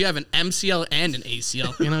 You have an MCL and an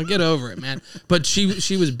ACL. You know, get over it, man. But she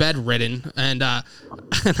was bedridden, and I'm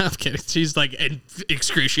kidding. She's like in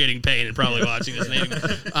excruciating pain and probably watching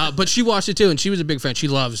this. But she watched it too, and she was a big fan. She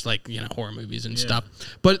loves like horror movies and stuff.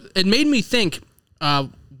 But it made me think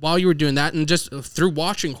while you were doing that, and just through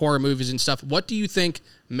watching horror movies and stuff. What do you think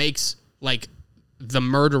makes like the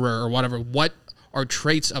murderer or whatever? What are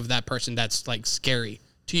traits of that person that's like scary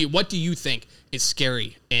to you? What do you think is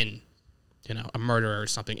scary in a murderer or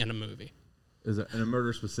something in a movie? Is it in a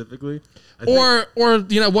murder specifically? Or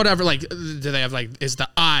whatever, like, do they have, like, is the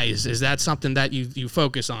eyes, is that something that you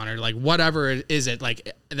focus on? Or, like, whatever is it,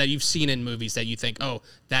 like, that you've seen in movies that you think, oh,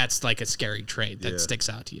 that's, like, a scary trait that sticks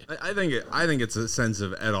out to you? I think it's a sense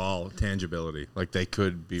of at all tangibility. Like, they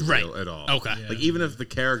could be real at all. Okay. Like, even if the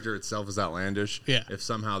character itself is outlandish, Yeah. if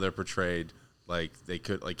somehow they're portrayed like they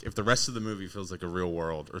could, like, if the rest of the movie feels like a real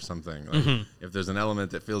world or something, like, if there's an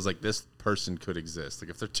element that feels like this person could exist,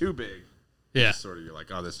 like, if they're too big, sort of, you're like,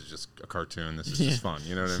 oh, this is just a cartoon. This is just fun.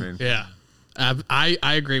 You know what I mean? Yeah.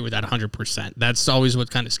 I agree with that 100%. That's always what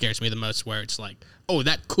kind of scares me the most, where it's like, oh,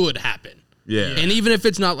 that could happen. Yeah. And even if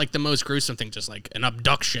it's not like the most gruesome thing, just like an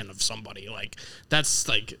abduction of somebody, like that's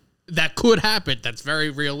like that could happen. That's very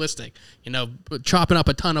realistic. You know, chopping up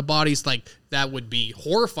a ton of bodies, like that would be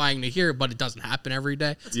horrifying to hear, but it doesn't happen every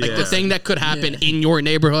day. Like the thing that could happen in your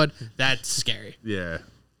neighborhood, that's scary. Yeah.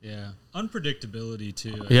 Yeah. Unpredictability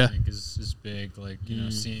too, Yeah. I think is big. Like, you know,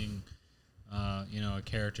 seeing a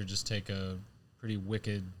character just take a pretty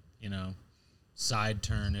wicked, side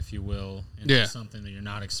turn, if you will, into something that you're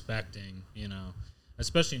not expecting,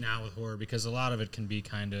 especially now with horror, because a lot of it can be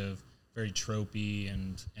kind of very tropey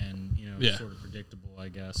and sort of predictable, I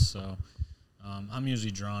guess. So I'm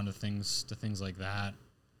usually drawn to things like that.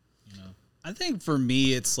 I think for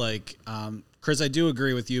me, it's like, Chris, I do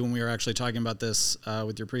agree with you when we were actually talking about this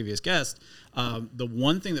with your previous guest. The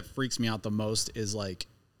one thing that freaks me out the most is like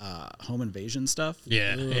home invasion stuff.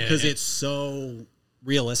 Yeah. Because it's so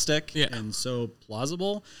realistic and so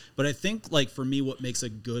plausible. But I think like for me, what makes a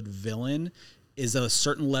good villain is a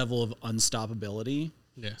certain level of unstoppability.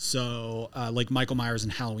 Yeah. So like Michael Myers in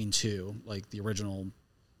Halloween 2, like the original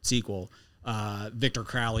sequel, Victor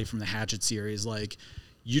Crowley from the Hatchet series, like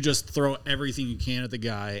you just throw everything you can at the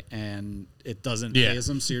guy and it doesn't faze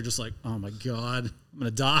him. So you're just like, oh my God, I'm going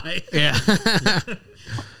to die. Yeah.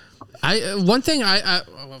 I don't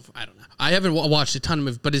know. I haven't watched a ton of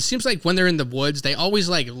movies, but it seems like when they're in the woods, they always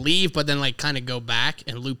like leave, but then like kind of go back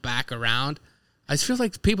and loop back around. I just feel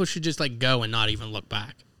like people should just like go and not even look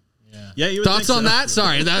back. Yeah. You would Thoughts think on so. that?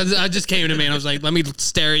 Sorry, that just came to me, and I was like, let me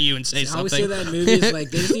stare at you and say I always something. say that movie is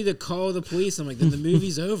like, they just need to call the police. I'm like, then the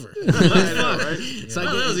movie's over. I know, right? It's like,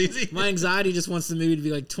 that was easy. My anxiety just wants the movie to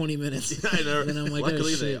be like 20 minutes. I know. And I'm like,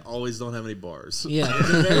 Luckily, oh, they shit. always don't have any bars. Yeah,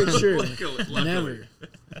 that's very true. Luckily. Never.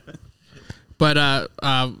 But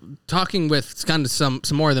talking with kind of some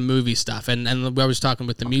more of the movie stuff, and I was talking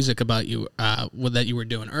with the music about you that you were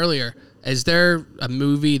doing earlier. Is there a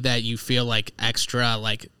movie that you feel like extra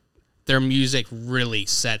like their music really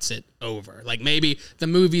sets it over? Like maybe the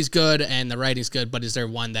movie's good and the writing's good, but is there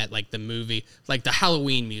one that like the movie, like the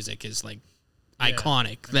Halloween music is like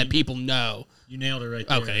iconic that people know? You nailed it right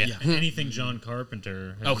there. Okay, yeah. And anything John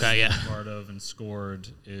Carpenter has been part of and scored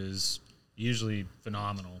is usually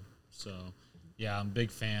phenomenal. So, yeah, I'm a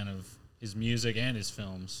big fan of his music and his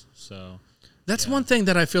films. So That's one thing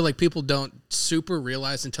that I feel like people don't super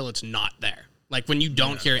realize until it's not there. Like when you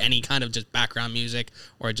don't hear any kind of just background music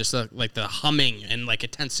or just like the humming in like a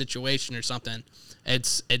tense situation or something,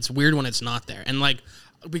 it's weird when it's not there. And like,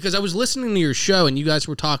 because I was listening to your show and you guys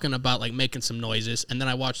were talking about like making some noises, and then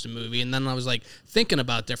I watched the movie and then I was like thinking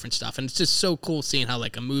about different stuff, and it's just so cool seeing how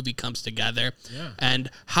like a movie comes together. Yeah. And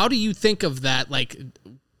how do you think of that, like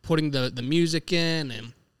putting the music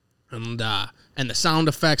in and the sound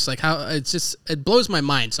effects, like how it blows my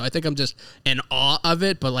mind. So I think I'm just in awe of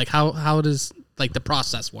it. But like, how does like the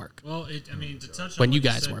process work? Well, to touch on when what you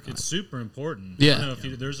guys said, work on it's super important. Yeah. I don't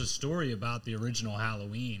know if there's a story about the original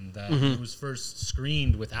Halloween that it was first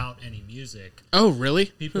screened without any music. Oh, really?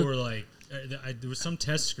 People were like, there was some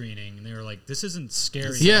test screening, and they were like, "This isn't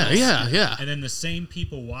scary." Yeah, at all. yeah. And then the same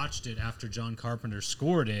people watched it after John Carpenter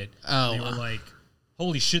scored it. Oh, and they were like,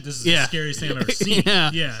 "Holy shit, this is Yeah. the scariest thing I've ever seen."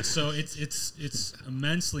 Yeah. So it's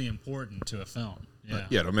immensely important to a film. Yeah.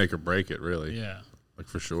 Yeah, it'll make or break it, really. Yeah. Like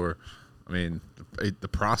for sure. I mean, the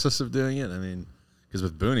process of doing it. I mean, because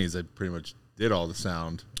with Boonies, they pretty much did all the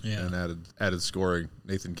sound and added scoring,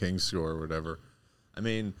 Nathan King's score or whatever. I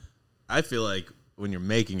mean, I feel like when you're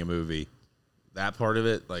making a movie, that part of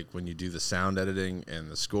it, like when you do the sound editing and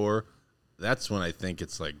the score, that's when I think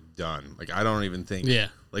it's like done. Like I don't even think,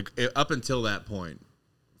 like up until that point,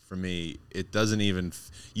 for me, it doesn't even.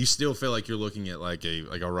 You still feel like you're looking at like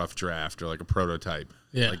a rough draft or like a prototype.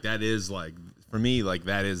 Yeah, like that is like. For me, like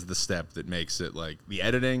that is the step that makes it like the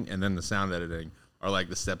editing and then the sound editing are like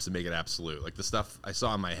the steps that make it absolute. Like the stuff I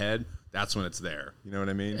saw in my head, that's when it's there. You know what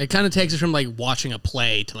I mean? It kind of takes us from like watching a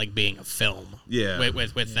play to like being a film. Yeah.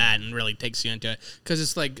 With that, and really takes you into it. Because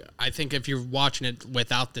it's like, I think if you're watching it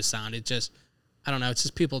without the sound, it just, I don't know, it's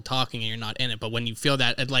just people talking and you're not in it. But when you feel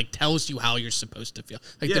that, it like tells you how you're supposed to feel.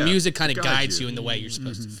 Like the music kind of guides you in the way you're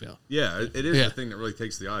supposed to feel. Yeah, it is the thing that really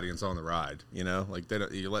takes the audience on the ride. You know, like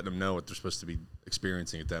you're letting them know what they're supposed to be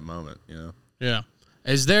experiencing at that moment. You know. Yeah.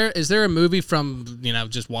 Is there a movie from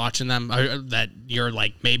just watching them that you're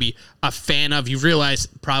like maybe a fan of? You realize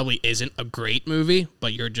probably isn't a great movie,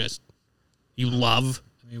 but you love.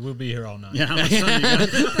 I mean, we'll be here all night. Yeah, how much time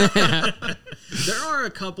you got? There are a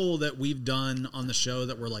couple that we've done on the show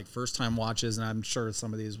that were like first time watches, and I'm sure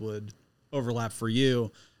some of these would overlap for you.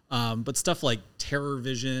 But stuff like Terror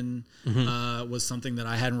Vision was something that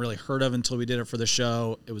I hadn't really heard of until we did it for the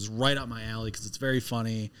show. It was right up my alley because it's very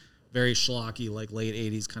funny. very schlocky, like late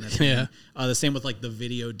 80s kind of thing. Yeah. The same with like The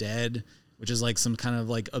Video Dead, which is like some kind of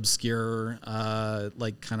like obscure,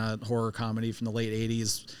 like kind of horror comedy from the late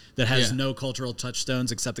 80s that has no cultural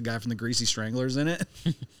touchstones except the guy from the Greasy Stranglers in it.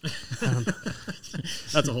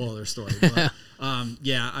 That's a whole other story. But,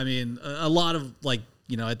 yeah, I mean, a lot of like,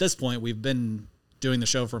 you know, at this point we've been doing the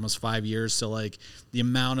show for almost 5 years. So like the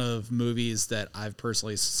amount of movies that I've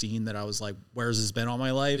personally seen that I was like, where's this been all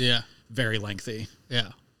my life? Yeah. Very lengthy. Yeah.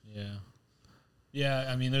 Yeah. Yeah,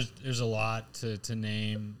 I mean, there's a lot to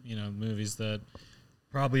name, you know, movies that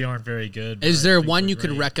probably aren't very good. Is there one you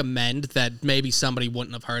could recommend that maybe somebody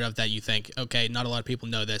wouldn't have heard of that you think, okay, not a lot of people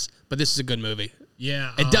know this, but this is a good movie?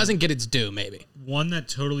 Yeah. It doesn't get its due, maybe. One that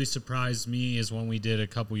totally surprised me is one we did a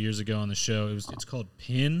couple years ago on the show. It's called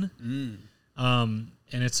Pin. And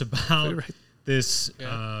it's about this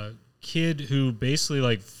kid who basically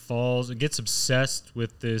like gets obsessed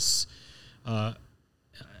with this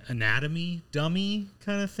anatomy dummy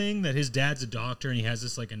kind of thing, that his dad's a doctor and he has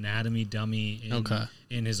this like anatomy dummy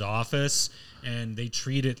in his office, and they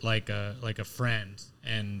treat it like a friend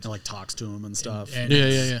and like talks to him and stuff. And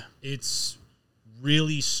it's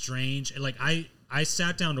really strange. Like I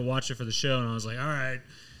sat down to watch it for the show and I was like, all right,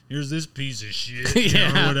 here's this piece of shit, you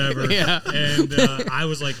know, whatever. And I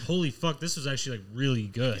was like, holy fuck, this was actually like really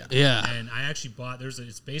good. Yeah. And I actually bought,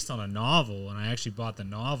 it's based on a novel, and I actually bought the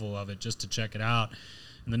novel of it just to check it out.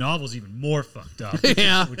 And the novel's even more fucked up, which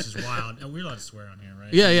is wild. And we're allowed to swear on here,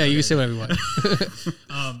 right? Yeah, you can say whatever you want.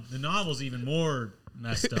 The novel's even more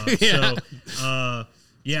messed up. Yeah. So,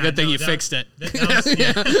 yeah. Good thing you fixed it.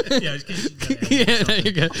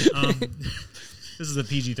 You're good. This is the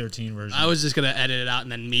PG-13 version. I was just going to edit it out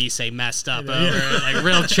and then me say messed up over it, like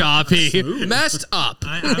real choppy. Messed up.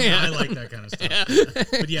 I like that kind of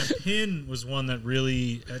stuff. But yeah, Pin was one that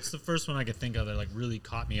really, that's the first one I could think of that like really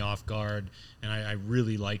caught me off guard, and I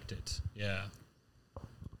really liked it. Yeah.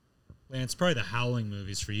 Lance, probably the Howling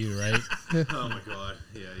movies for you, right? Oh my god.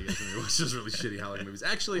 Yeah, you guys are watch those really shitty Howling movies.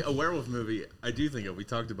 Actually, a werewolf movie I do think of. We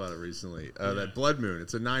talked about it recently. That Blood Moon.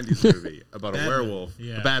 It's a 90s movie about a werewolf.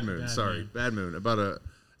 Bad Moon. Bad Moon.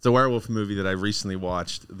 It's a werewolf movie that I recently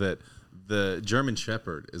watched that the German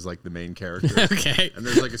Shepherd is like the main character. Okay. And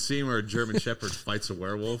there's like a scene where a German Shepherd fights a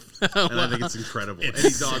werewolf. And I think it's incredible.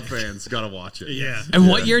 Any dog fans gotta watch it. Yeah. And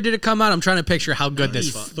what year did it come out? I'm trying to picture how good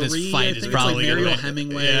this fight is probably. Like Mariel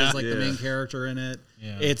Hemingway is like the main character in it.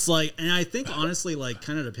 Yeah. It's like, and I think honestly, like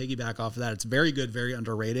kind of to piggyback off of that, it's very good, very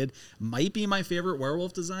underrated. Might be my favorite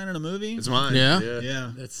werewolf design in a movie. It's mine.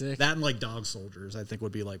 Yeah. That's sick. That and like Dog Soldiers, I think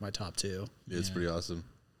would be like my top two. Yeah, it's pretty awesome.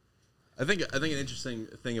 I think an interesting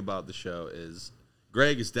thing about the show is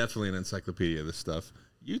Greg is definitely an encyclopedia of this stuff.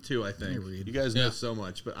 You two, I think, you guys know so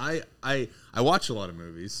much, but I watch a lot of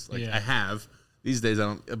movies. Like I have these days. I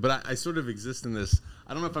don't, but I sort of exist in this.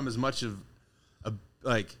 I don't know if I'm as much of a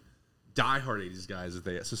like diehard 80s guys as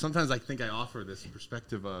they. So sometimes I think I offer this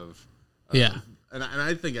perspective of and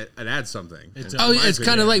I think it adds something. It's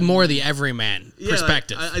kind of like more the everyman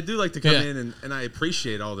perspective. Like, I do like to come in and I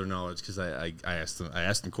appreciate all their knowledge because I asked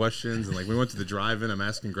them questions, and like we went to the drive-in. I'm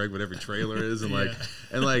asking Greg what every trailer is, and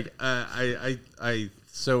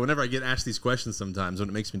so whenever I get asked these questions, sometimes what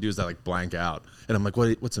it makes me do is I like blank out, and I'm like,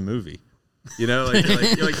 what's a movie? You know, like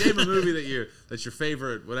name a movie that's your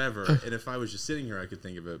favorite, whatever. And if I was just sitting here, I could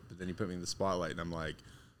think of it, but then you put me in the spotlight, and I'm like,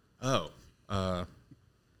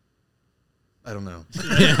 I don't know.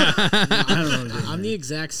 I'm the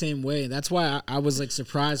exact same way. That's why I was like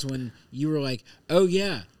surprised when you were like, "Oh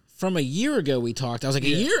yeah, from a year ago we talked." I was like, "A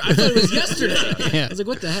year? I thought it was yesterday." I was like,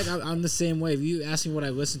 "What the heck?" I'm the same way. If you ask me what I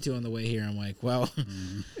listened to on the way here, I'm like, "Well,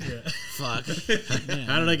 fuck."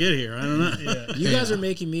 How did I get here? I don't know. You guys are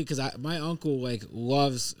making me because my uncle like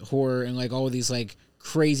loves horror and like all of these like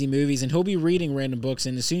crazy movies, and he'll be reading random books,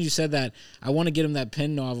 and as soon as you said that, I want to get him that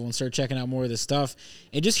Pin novel and start checking out more of this stuff.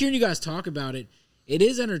 And just hearing you guys talk about it, it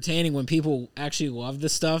is entertaining when people actually love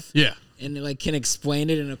this stuff and they, like, can explain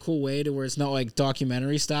it in a cool way to where it's not like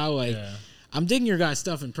documentary style. Like I'm digging your guys'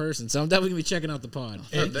 stuff in person, so I'm definitely gonna be checking out the pod.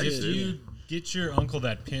 If you get your uncle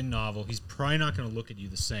that Pin novel, he's probably not going to look at you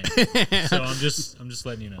the same. So I'm just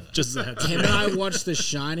letting you know that. Just that. Him and I watched The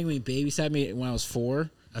Shining when he babysat me when I was 4.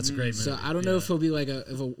 That's a great movie. So I don't know if he'll be like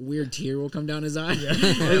if a weird tear will come down his eye. Like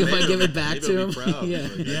if I give it back to him. I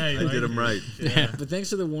did him right. But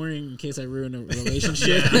thanks for the warning in case I ruin a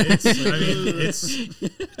relationship.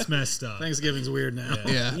 It's messed up. Thanksgiving's weird now.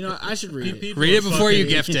 Yeah. You know, I should read it. Read it before you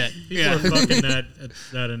gift it. People are fucking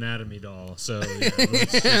that anatomy doll. So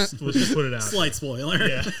we'll just put it out. Slight spoiler.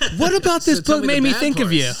 Yeah. What about this book made me think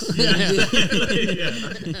of you? That's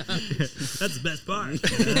the best part.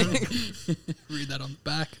 Read that on the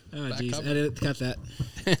back. back. Oh, jeez. Edit, cut that.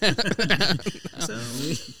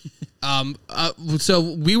 So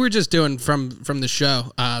we were just doing from the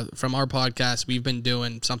show, from our podcast. We've been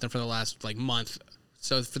doing something for the last month.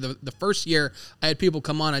 So for the first year, I had people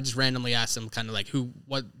come on. I just randomly asked them kind of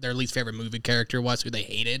what their least favorite movie character was, who they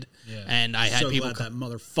hated. Yeah. And I had people. That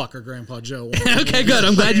motherfucker Grandpa Joe. Okay, good.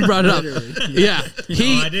 I'm glad you brought it up. Yeah,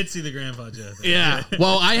 I did see the Grandpa Joe thing. Yeah.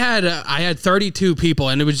 Well, I had 32 people,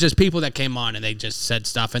 and it was just people that came on and they just said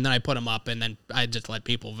stuff, and then I put them up, and then I just let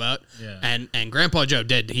people vote. Yeah. And Grandpa Joe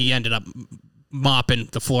did. He ended up mopping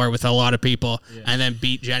the floor with a lot of people, and then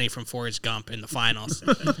beat Jenny from Forrest Gump in the finals.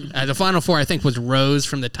 The final four, I think, was Rose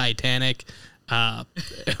from the Titanic.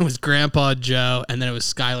 It was Grandpa Joe, and then it was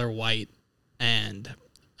Skylar White and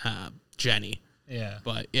Jenny. Yeah,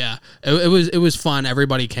 but yeah, it was fun.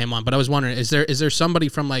 Everybody came on, but I was wondering, is there somebody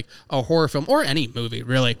from a horror film or any movie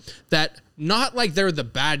really that not they're the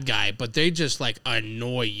bad guy, but they just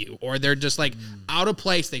annoy you, or they're just out of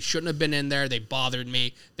place. They shouldn't have been in there. They bothered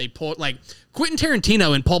me. They pulled Quentin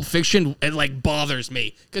Tarantino in Pulp Fiction. It bothers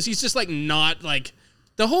me because he's just not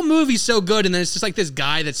the whole movie's so good, and then it's just this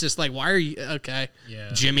guy that's just why are you okay? Yeah,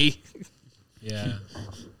 Jimmy. Yeah.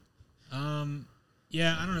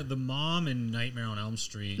 Yeah, I don't know. The mom in Nightmare on Elm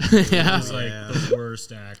Street is the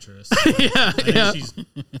worst actress.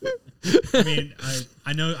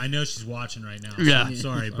 I know she's watching right now. So yeah, I'm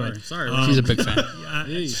sorry, but she's a big fan.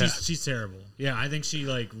 She's terrible. Yeah, I think she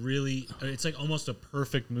really. It's almost a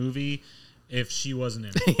perfect movie if she wasn't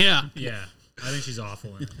in it. Yeah. I think she's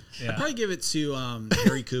awful in it. Yeah. I'd probably give it to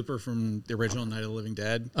Harry Cooper from the original Night of the Living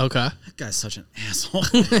Dead. Okay, that guy's such an asshole.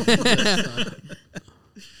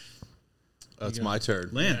 It's my turn.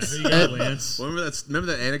 Lance. Yeah, Lance. Remember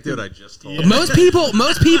that anecdote I just told? Most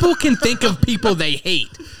people can think of people they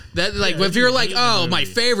hate. That if you're my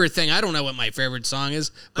favorite thing, I don't know what my favorite song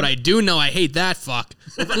is, but I do know I hate that fuck.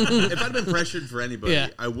 If I'd been pressured for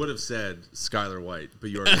anybody, I would have said Skylar White,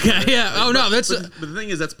 but you already said it. But the thing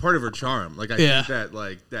is, that's part of her charm. I think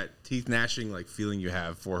that that teeth gnashing feeling you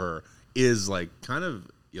have for her is kind of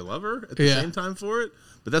you love her at the same time for it.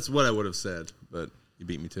 But that's what I would have said. But you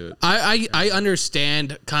beat me to it. I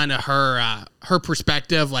understand kind of her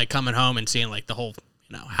perspective, coming home and seeing the whole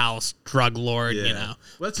house drug lord. Well,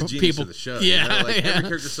 that's the genius of the show. Yeah, every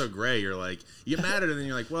character's so gray. You're you get mad at her, and then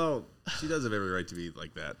you're well, she does have every right to be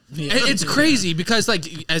like that. Yeah. It's crazy because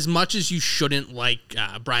as much as you shouldn't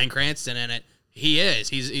Bryan Cranston in it, he is.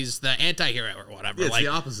 He's the anti-hero or whatever. Yeah, it's the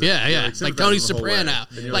opposite. Yeah. Like Tony Soprano.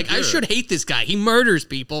 I should hate this guy. He murders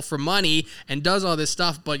people for money and does all this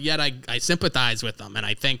stuff, but yet I sympathize with him. And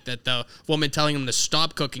I think that the woman telling him to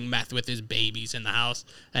stop cooking meth with his babies in the house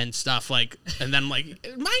and stuff and then mind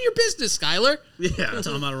your business, Skylar. Yeah.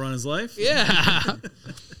 Tell him how to run his life. Yeah.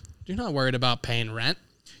 You're not worried about paying rent.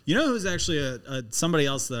 You know who's actually somebody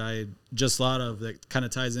else that I just thought of that kind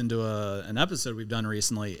of ties into an episode we've done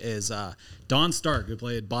recently is Don Stark, who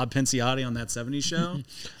played Bob Pinciotti on That 70s Show.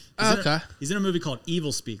 He's in a movie called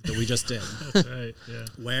Evil Speak that we just did. That's right, yeah.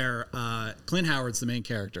 Where Clint Howard's the main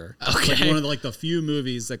character. Okay. It's one of the few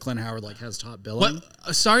movies that Clint Howard has top billing.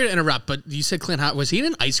 Sorry to interrupt, but you said Clint Howard. Was he in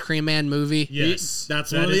an Ice Cream Man movie? Yes.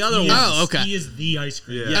 That's one of the other ones. Oh, okay. He is the Ice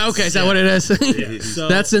Cream Man. Yes. Okay, is that what it is? Yeah. So,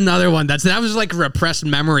 that's another one. That was a repressed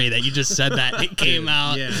memory that you just said that. It came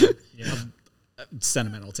out. Yeah.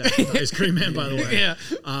 Sentimental Ice Cream Man, by the way. Yeah.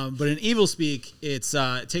 But in Evil Speak, it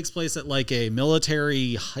takes place at a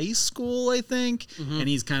military high school, I think. Mm-hmm. And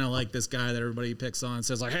he's kind of this guy that everybody picks on and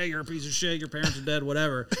says hey, you're a piece of shit, your parents are dead,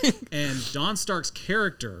 whatever. And Don Stark's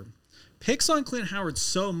character picks on Clint Howard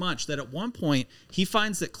so much that at one point he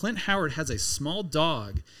finds that Clint Howard has a small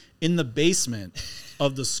dog in the basement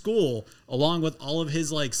of the school, along with all of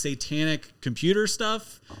his satanic computer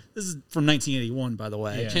stuff. This is from 1981, by the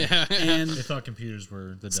way. Yeah. And they thought computers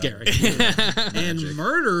were the scary. And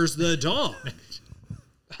murders the dog.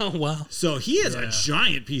 Oh, wow. So he is a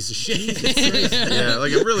giant piece of shit. Yeah,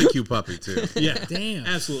 a really cute puppy, too. Yeah. Damn.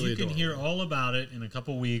 Absolutely. You can hear all about it in a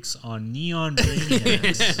couple weeks on Neon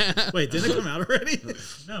Brainiacs. Wait, didn't it come out already?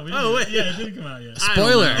 No, we didn't. Yeah, it didn't come out yet.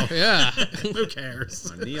 Spoiler. Yeah. Who cares?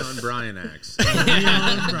 On Neon Brainiacs.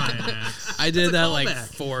 Neon Brainiacs. I did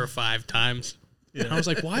that 4 or 5 times. Yeah. And I was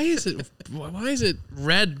why is it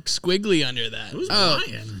red squiggly under that? Who's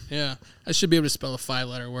Brian? Yeah. I should be able to spell a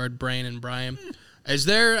 5-letter word, Brain and Brian. Is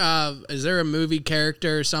there a movie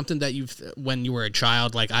character or something that when you were a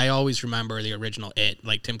child? I always remember the original It.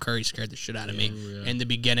 Tim Curry scared the shit out of me in the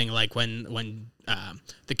beginning. When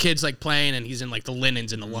the kid's like playing and he's in like the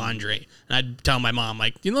linens in the laundry, and I'd tell my mom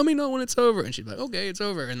like, you let me know when it's over, and she'd be like, okay, it's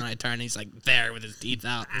over, and then I turn and he's like there with his teeth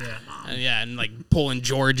out, and like pulling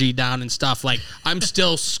Georgie down and stuff. Like I'm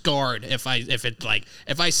still scarred if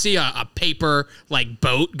I see a paper like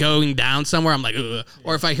boat going down somewhere, I'm like, ugh.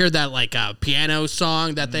 Or if I hear that like piano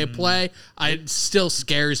song that they play, it still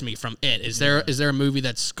scares me from it. Is there a movie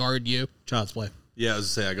that scarred you? Child's Play. Yeah, I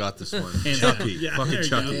was gonna say I got this one. Chucky, fucking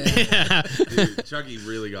Chucky. Dude, Chucky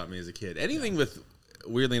really got me as a kid. Anything with,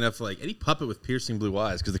 weirdly enough, like any puppet with piercing blue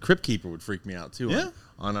eyes, because the Crypt Keeper would freak me out too. Yeah.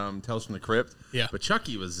 On Tales from the Crypt. Yeah. But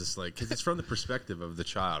Chucky was just like, because it's from the perspective of the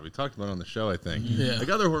child. We talked about it on the show, I think. Yeah. Like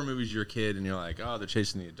other horror movies, you're a kid and you're like, oh, they're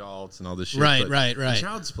chasing the adults and all this shit. Right, but right. in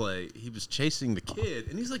Child's Play, he was chasing the kid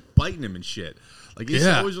and he's like biting him and shit. Like, he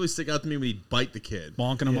always really stick out to me when he'd bite the kid.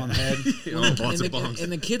 Bonking him on the head.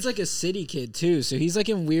 And the kid's like a city kid, too. So he's like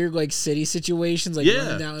in weird, like, city situations. Like,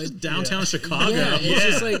 running down, downtown Chicago. Yeah, it's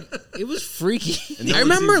just like, it was freaky. And no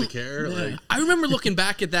one seems to care. I remember looking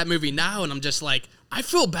back at that movie now, and I'm just like, I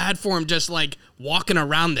feel bad for him just like walking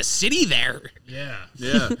around the city there. Yeah.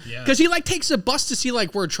 Because he like takes a bus to see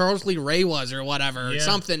like where Charles Lee Ray was or whatever, or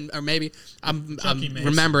something, or maybe I'm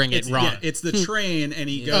remembering it wrong. Yeah, it's the train, and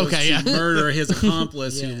he goes to murder his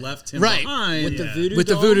accomplice who left him behind with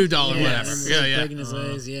the voodoo doll or yes. whatever. Breaking his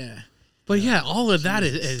legs, But yeah, all of that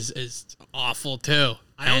is awful too.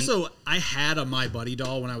 I had a My Buddy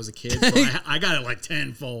doll when I was a kid, so I got it like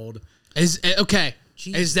tenfold.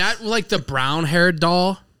 Is that like the brown haired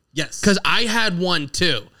doll? Yes. Because I had one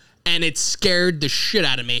too, and it scared the shit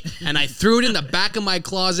out of me. And I threw it in the back of my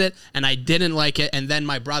closet, and I didn't like it. And then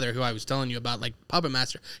my brother, who I was telling you about, like Puppet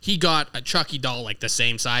Master, he got a Chucky doll like the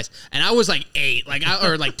same size, and I was like 8,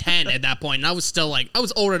 or like 10 at that point, and I was still like, I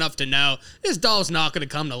was old enough to know this doll's not going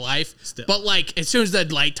to come to life. But like as soon as the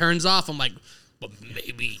light turns off, I'm like, but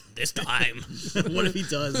maybe this time. What if he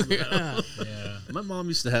does? My mom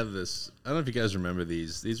used to have this. I don't know if you guys remember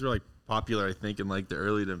these. These were like popular, I think, in like the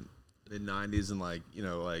early to mid 90s, and like, you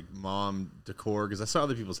know, like mom decor, because I saw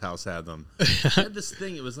other people's house had them. They had this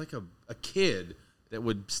thing. It was like a kid that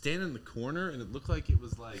would stand in the corner, and it looked like it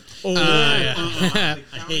was like. I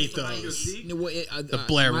hate those. The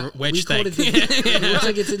Blair Witch thing. It looks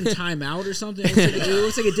like it's in timeout or something. It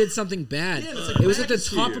looks like it did something bad. It was at the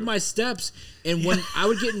top of my steps, and when I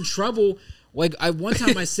would get in trouble. Like, one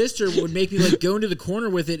time my sister would make me, like, go into the corner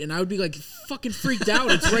with it, and I would be, like, fucking freaked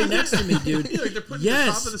out. It's right next to me, dude. Yeah, like they're putting it on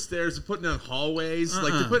top of the stairs, they're putting it on hallways.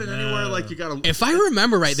 Like, they're putting it anywhere, like, you gotta... If I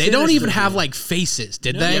remember right, they don't even have, like, faces,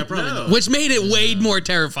 did they? Yeah, probably not. Which made it way more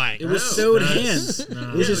terrifying. It was sewed hands.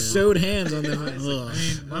 It was just sewed hands on the... I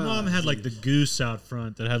mean, my mom had, like, the goose out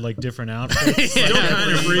front that had, like, different outfits. Still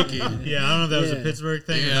kind of freaky. Yeah, I don't know if that was a Pittsburgh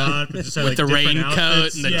thing or not, but just had, with like, the different raincoat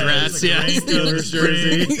outfits. and the dress, like raincoat,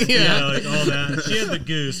 jersey, Yeah. like all that. She had the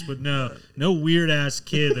goose, but no weird ass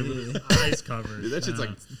kid that with eyes covered. Dude, that shit's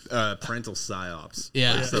like parental psyops.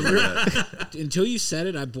 Yeah. Like, stuff like that. Until you said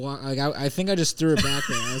it, I blocked. Like, I think I just threw it back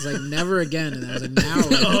there. I was like, never again. And I was like, now.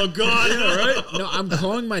 Like, Oh God! Yeah, right. no, I'm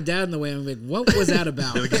calling my dad in the way. I'm like, what was that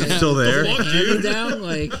about? Like, is it still there? Hand me down,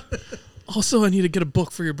 like. Also, I need to get a book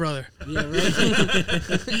for your brother. Yeah, right.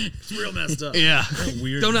 It's real messed up. Yeah.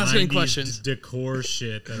 Weird Don't ask any 90s questions. decor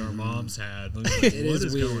shit that our moms had. Like, what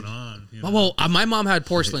is going on? You know? Well, my mom had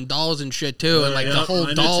porcelain dolls and shit too, and like the whole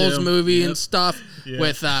mine did Dolls too. movie and stuff. Yeah.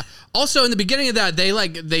 With also in the beginning of that, they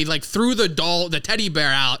threw the teddy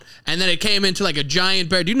bear out, and then it came into like a giant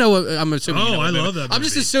bear. Do you know what I'm assuming? You know I what love that movie. I'm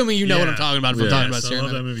just assuming you know what I'm talking about. If I'm talking about I Sierra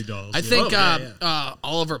love that Madre. movie Dolls. I think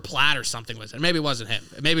Oliver Platt or something was it. Maybe it wasn't him.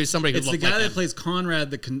 Maybe it's somebody who It's the looked guy like that him. plays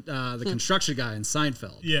Conrad, the construction guy in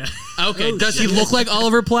Seinfeld. Yeah. Okay, does he look like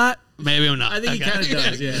Oliver Platt? Maybe or not. I think he kind of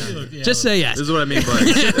does. Yeah. Just say yes. This is what I mean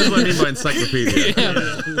by encyclopedia.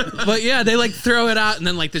 But yeah, they like throw it out, and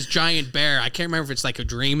then like this giant bear. I can't remember if it's like a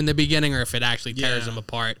dream in the beginning or if it actually tears them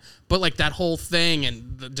apart. But like that whole thing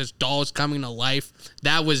and just dolls coming to life,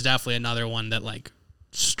 that was definitely another one that like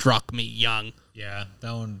struck me young. Yeah,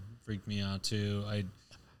 that one freaked me out too. I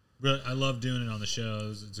love doing it on the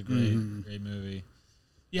shows. It's a great movie.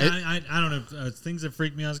 Yeah, I don't know. Things that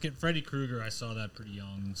freaked me out. I was getting Freddy Krueger. I saw that pretty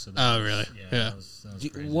young. So that was, really? Yeah. Yeah. That was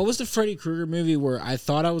crazy. What was the Freddy Krueger movie where I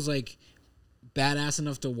thought I was like badass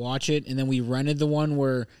enough to watch it, and then we rented the one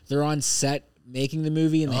where they're on set making the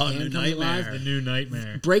movie and the hand comes alive? The New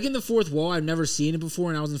Nightmare. Breaking the fourth wall. I've never seen it before,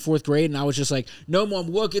 and I was in 4th grade, and I was just like, "No, Mom,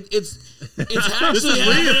 look, it's actually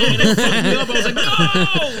happening." And it fucked me up. I was like, "No!"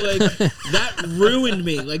 Like that ruined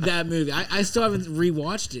me. Like that movie. I still haven't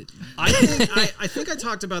rewatched it. I think I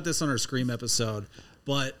talked about this on our Scream episode,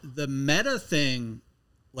 but the meta thing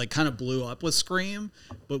like kind of blew up with Scream,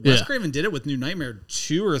 but Wes Craven did it with New Nightmare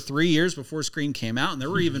 2 or 3 years before Scream came out, and there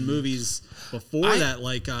were even movies before that.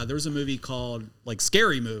 Like there was a movie called like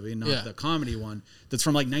Scary Movie, not the comedy one, that's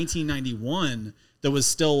from like 1991 that was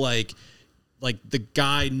still like the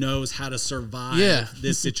guy knows how to survive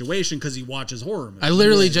this situation because he watches horror movies. I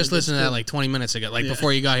literally just listened to that like 20 minutes ago, like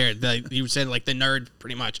before you got here. You said like the nerd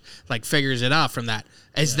pretty much like figures it out from that.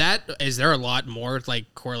 Is there a lot more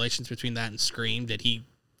like correlations between that and Scream? Did he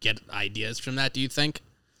get ideas from that, do you think?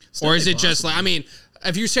 Or is it just like, I mean,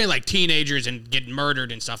 if you're saying like teenagers and get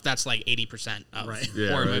murdered and stuff, that's like 80% of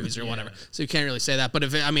horror movies or whatever. So you can't really say that. But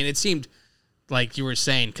it seemed like you were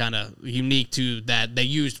saying, kind of unique to that they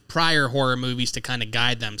used prior horror movies to kind of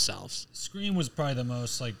guide themselves. Scream was probably the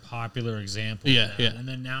most like popular example. of that. And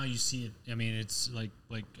then now you see it. I mean, it's like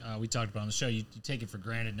we talked about on the show. You take it for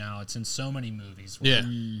granted now. It's in so many movies. Where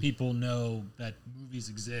people know that movies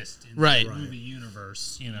exist in the movie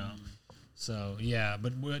universe. You know. So yeah,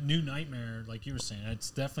 but New Nightmare, like you were saying, it's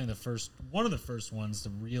definitely one of the first ones to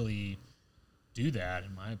really do that,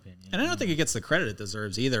 in my opinion. And I don't think it gets the credit it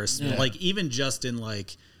deserves either. Like even just in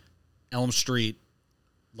like Elm Street,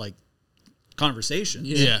 like conversation.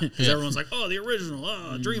 Because everyone's like, oh, the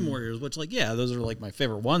original, Dream Warriors, which like, those are like my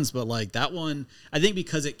favorite ones. But like that one, I think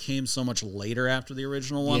because it came so much later after the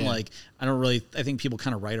original one, like I think people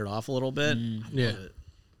kind of write it off a little bit.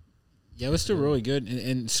 Yeah, it was still really good.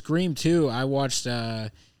 And Scream 2, I watched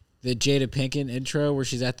the Jada Pinkett intro where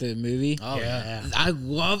she's at the movie. Oh, yeah. I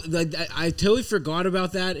love, like, I totally forgot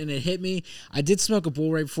about that, and it hit me. I did smoke a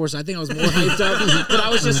bowl right before, so I think I was more hyped up. But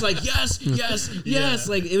I was just like, yes.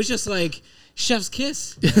 Like, it was just like chef's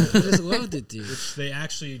kiss. I just loved it, dude. Which they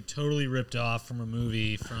actually totally ripped off from a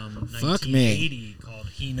movie from 1980 called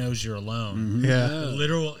He Knows You're Alone. The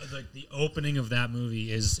literal, like the opening of that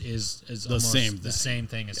movie is almost the same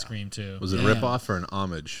thing as Scream 2. Was it a rip-off or an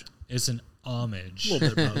homage? It's an homage. A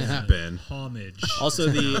little bit of both. Ben. Homage. Also,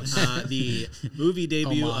 the movie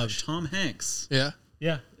debut of Tom Hanks. Yeah.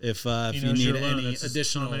 If you need any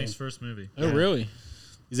additional. Tom Hanks' first movie. Oh, really?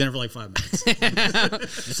 He's in it for like 5 minutes.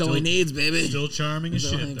 That's all he needs, baby. Still charming as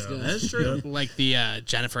shit, though. That's true. Like the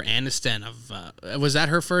Jennifer Aniston of was that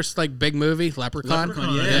her first like big movie, Leprechaun?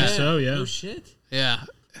 I think so, yeah. Oh, shit. Yeah.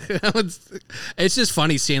 It's just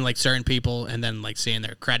funny seeing like certain people and then like seeing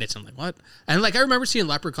their credits. I'm like, what? And like I remember seeing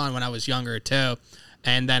Leprechaun when I was younger too.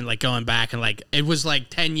 And then like going back and like it was like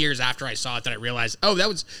 10 years after I saw it that I realized, oh, that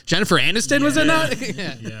was Jennifer Aniston was in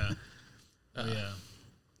that?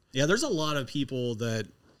 Yeah, there's a lot of people that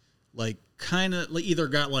like kind of like either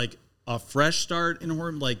got like a fresh start in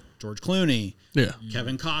horror, like George Clooney,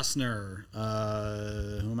 Kevin Costner.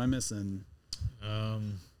 Who am I missing?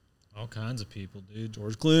 All kinds of people, dude.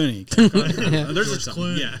 George Clooney. There's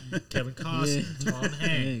Clooney. Kevin Costner. Tom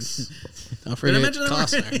Hanks. Don't forget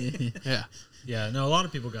Costner. Yeah, no, a lot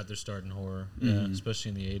of people got their start in horror, especially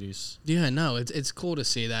in the 80s. Yeah, no, it's cool to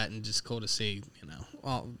see that and just cool to see,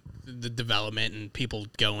 all the development and people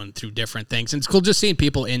going through different things. And it's cool just seeing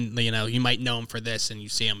people in, you might know them for this and you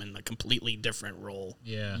see them in a completely different role.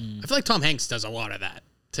 Yeah. I feel like Tom Hanks does a lot of that.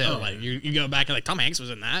 Too. You go back and like Tom Hanks was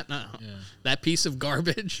in that. No, that piece of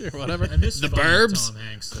garbage or whatever. I miss the Burbs. Tom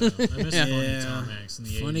Hanks, though. I miss funny Tom Hanks in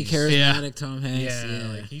the 80s. Funny, charismatic Tom Hanks. Yeah,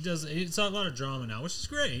 like he does. It's a lot of drama now, which is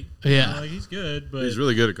great. Yeah, like he's good, but he's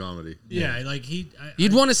really good at comedy. Yeah, like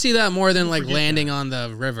you'd want to see that more than like landing on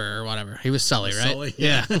the river or whatever. He was Sully, right? Sully,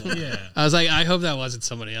 yeah. I was like, I hope that wasn't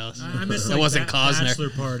somebody else. I miss it wasn't Costner.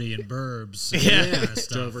 Bachelor Party and Burbs.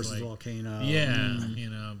 Joe versus Volcano.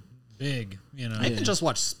 Yeah, big, I even just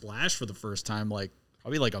watched Splash for the first time, like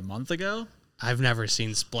probably like a month ago. I've never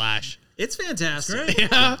seen Splash. It's fantastic. It's great.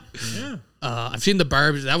 Yeah. I've seen the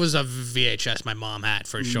Burbs. That was a VHS my mom had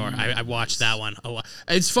for sure. I watched that one a lot.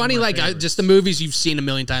 It's funny, like just the movies you've seen a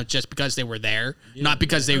million times just because they were there, not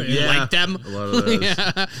because you liked them. A lot of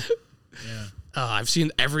those. I've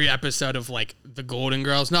seen every episode of like the Golden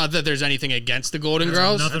Girls. Not that there's anything against the Golden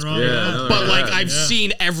Girls. Nothing wrong with that. But like I've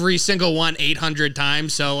seen every single one 800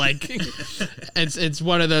 times. So like it's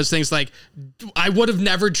one of those things like I would have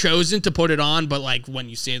never chosen to put it on, but like when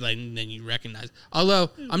you see it, like then you recognize.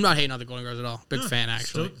 Although I'm not hating on the Golden Girls at all. Big fan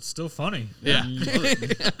actually. Still funny. Yeah.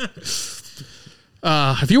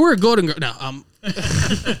 If you were a Golden Girl,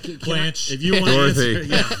 Blanche. If you want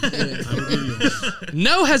Dorothy. I will give you one.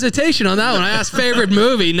 No hesitation on that one. I asked favorite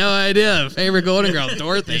movie, no idea. Favorite Golden Girl,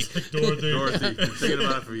 Dorothy. Dorothy. Been thinking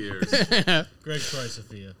about it for years. Greg Tri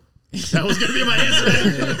Sophia. That was going to be my answer.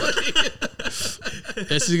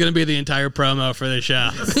 This is going to be the entire promo for the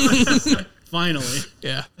show. Finally.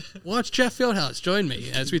 Yeah. Watch Jeff Fieldhouse. Join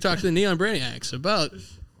me as we talk to the Neon Brainiacs about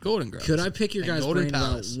Golden Girls. Could I pick your and guys' Golden brain about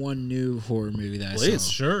Palace. one new horror movie that I Please.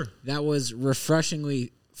 saw? Sure. That was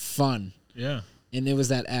refreshingly fun, Yeah. and it was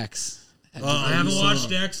that X. I haven't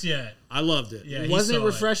watched X yet. I loved it. Yeah, he Wasn't it saw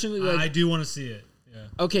refreshingly like? I do want to see it. Yeah.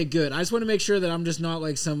 Okay, good. I just want to make sure that I'm just not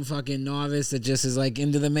like some fucking novice that just is like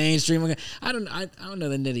into the mainstream. I don't know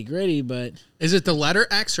the nitty gritty, but Is it the letter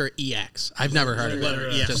X or EX? I've never heard of it. Letter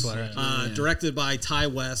X. Just letter X. Directed by Ty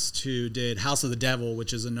West, who did House of the Devil,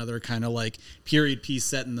 which is another kind of like period piece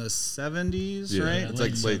set in the 70s, right? It's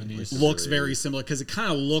like late 70s. Looks very similar because it kind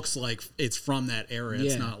of looks like it's from that era.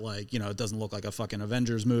 It's Yeah. not like, it doesn't look like a fucking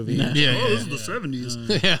Avengers movie. Yeah, This is the 70s.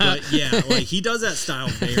 But yeah, like he does that style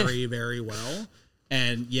very, very well.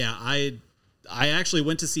 And yeah, I actually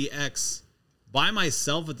went to see X by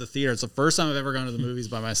myself at the theater. It's the first time I've ever gone to the movies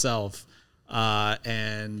by myself.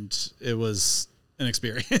 And it was an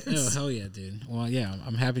experience. oh hell yeah, dude. Well, yeah,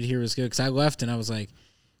 I'm happy to hear it was good because I left and I was like,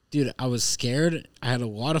 dude, I was scared. I had a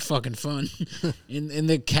lot of fucking fun, in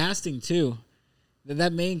the casting too.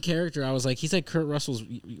 That main character, I was like, he's like Kurt Russell's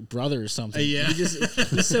brother or something. Yeah.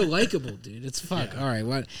 He's so likable, dude. It's fuck. All right,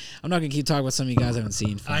 what? I'm not gonna keep talking about some of you guys I haven't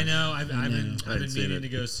seen. I know. I've been seen meaning it. to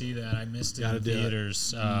go see that. I missed it Gotta in do it.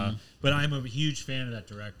 theaters. But I'm a huge fan of that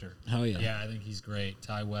director. Hell yeah. Yeah, I think he's great.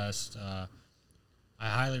 Ty West. I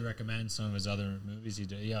highly recommend some of his other movies he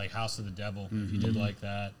did. Yeah, like House of the Devil. If you did like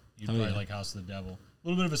that, you'd Oh, probably yeah. like House of the Devil. A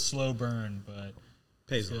little bit of a slow burn, but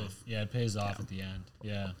Pays good. off. Yeah, it pays off at the end.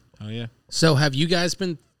 Yeah. Oh yeah. So have you guys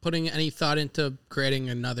been putting any thought into creating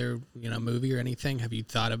another, movie or anything? Have you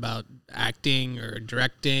thought about acting or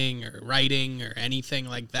directing or writing or anything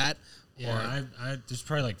like that? Yeah, I there's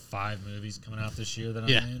probably like 5 movies coming out this year that I'm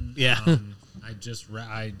Yeah, in. yeah. I just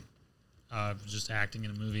just acting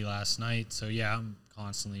in a movie last night, so yeah, I'm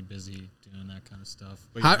constantly busy doing that kind of stuff.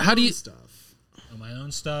 But How- your how do own you- stuff? On my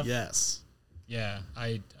own stuff, Yes. yeah.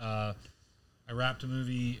 I wrapped a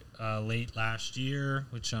movie late last year,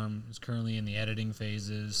 which is currently in the editing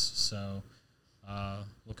phases. So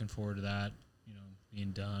looking forward to that.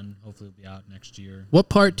 Being done. Hopefully, it'll be out next year. What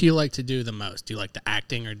part do you like to do the most? Do you like the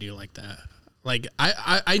acting or do you like the like?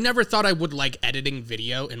 I never thought I would like editing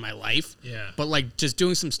video in my life. Yeah. But like just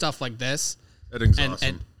doing some stuff like this, Editing's and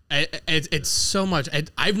awesome. it's so much.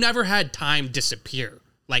 I've never had time disappear.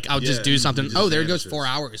 Like I'll just Yeah, do you something. just Oh, there goes vanishes. 4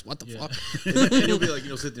 hours. What the fuck? And you'll be like,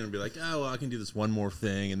 sit there and be like, oh, well, I can do this one more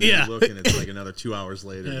thing, and then Yeah. you look, and it's like another 2 hours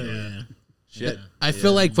later. and you're like, shit. I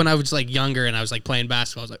feel like when I was like younger and I was like playing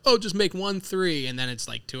basketball, I was like, oh, just make 1 3, and then it's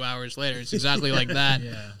like 2 hours later. It's exactly like that.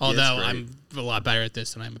 Yeah. Although great. I'm a lot better at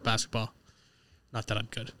this than I am at basketball. Not that I'm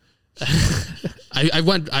good.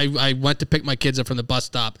 I went to pick my kids up from the bus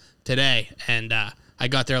stop today, and I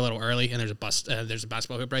got there a little early, and there's a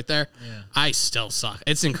basketball hoop right there. Yeah. I still suck.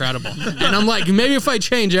 It's incredible. And I'm like, maybe if I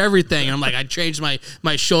change everything, and I'm like, I changed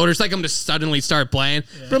my shoulders, like I'm just suddenly start playing.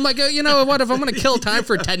 But I'm like, you know what? If I'm gonna kill time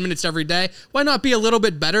for 10 minutes every day, why not be a little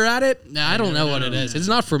bit better at it? Nah, I don't know what it is. It's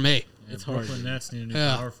not for me. It's Brooklyn Nets need a new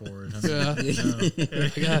Yeah. power forward.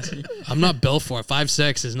 I guess. I'm not built for it.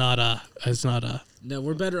 5'6" is not No,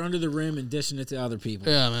 we're better under the rim and dishing it to other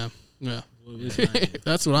people. yeah, man. Yeah.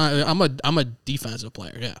 That's what I'm a defensive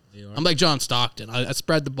player. Yeah, I'm like John Stockton. I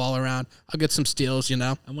spread the ball around. I'll get some steals.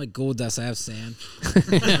 I'm like gold dust. I have sand.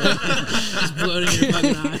 Just floating in your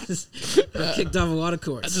fucking eyes. I kicked off a lot of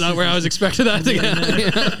courts. That's not where I was expecting that to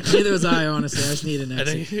go. Neither was I, honestly. I just need an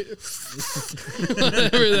exit.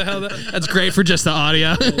 Whatever the hell that's great for just the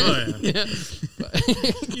audio. Yeah.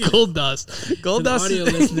 Gold dust. Gold For the dust. audio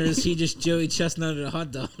listeners, he just Joey chestnutted a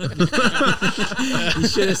hot dog. You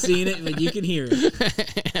should have seen it, but you can hear it.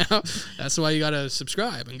 That's why you gotta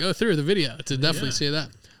subscribe and go through the video to definitely see that.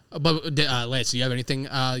 But Lance, do you have anything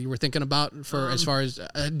you were thinking about for as far as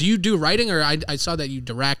do you do writing, or I saw that you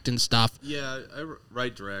direct and stuff? Yeah, I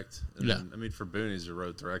write direct. And Yeah. then, I mean, for Boonies, I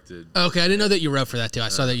wrote directed. Okay, I didn't know that you wrote for that too. I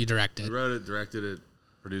saw that you I directed. wrote it, directed it,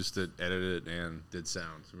 produced it, edited it, and did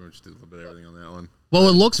sound. So we just did a little bit of everything on that one. Well,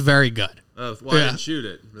 it looks very good. Well, Yeah. I didn't shoot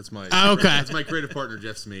it. That's my Okay. That's my creative partner,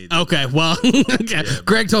 Jeff Smead. Okay, well, okay.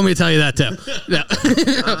 Greg told me to tell you that too. Yeah.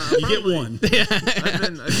 You get one. I've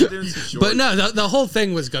been doing some shorts. But no, the whole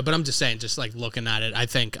thing was good. But I'm just saying, just like looking at it, I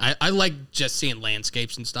think I like just seeing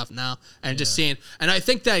landscapes and stuff now, and just seeing, and I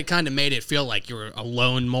think that kind of made it feel like you were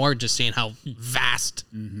alone more, just seeing how vast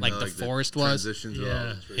like the forest was. Transitions with Yeah. all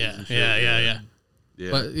the trees Yeah, and shit. yeah. Yeah.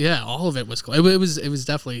 But yeah, all of it was cool. It was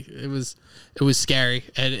definitely it was scary,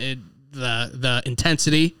 and the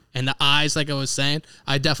intensity and the eyes, like I was saying,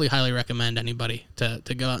 I definitely highly recommend anybody to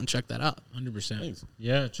go out and check that out. 100%.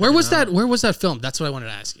 Yeah. check Where it was out. that? Where was that filmed? That's what I wanted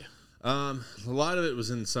to ask you. A lot of it was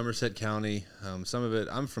in Somerset County. Some of it,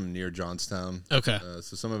 I'm from near Johnstown. Okay.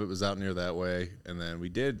 So some of it was out near that way. And then we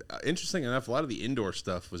did, interesting enough, a lot of the indoor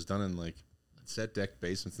stuff was done in like set deck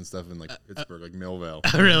basements and stuff in like Pittsburgh, like Millville.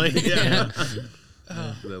 Really? Yeah.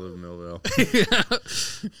 They live in Millville.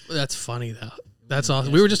 That's funny though. That's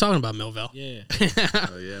awesome. We were just talking about Millville. Yeah.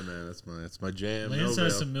 Oh yeah, man, that's my jam. Lance Millville.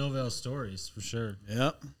 has some Millville stories for sure.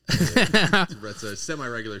 Yep. It's a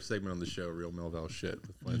semi-regular segment on the show, Real Millville Shit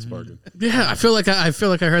with Lance Bargain. Yeah, I feel like I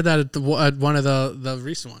heard that at one of the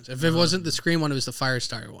recent ones. If it wasn't the Scream one, it was the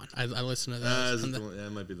Firestarter one. I listened to that. Yeah,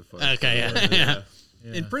 it might be the Firestarter. Okay, yeah.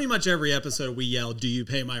 In pretty much every episode, we yell, "Do you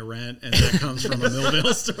pay my rent?" And that comes from a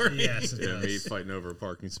Millville story. Yes, Yeah, me fighting over a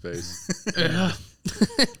parking space. Yeah.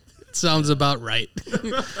 Sounds about right.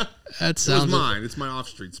 That sounds. It's mine. It's my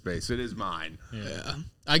off-street space. It is mine. Yeah.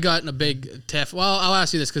 I got in a big tiff. Well, I'll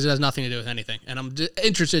ask you this because it has nothing to do with anything, and I'm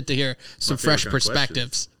interested to hear some fresh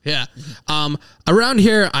perspectives. Yeah. Around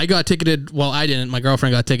here, I got ticketed. Well, I didn't. My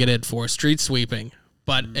girlfriend got ticketed for street sweeping,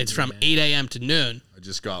 but it's from 8 a.m. to noon. I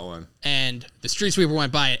just got one. And the street sweeper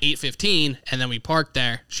went by at 8:15, and then we parked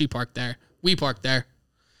there. She parked there. We parked there,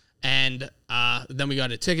 and then we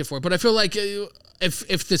got a ticket for it. But I feel like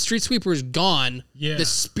if the street sweeper is gone, the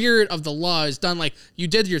spirit of the law is done. Like, you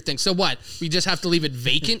did your thing. So what? We just have to leave it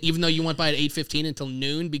vacant, even though you went by at 8:15 until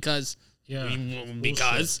noon because.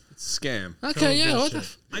 Because it's a scam. Okay, yeah. What the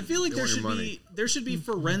I feel like there should be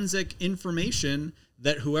forensic information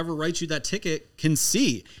that whoever writes you that ticket can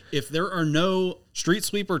see. If there are no street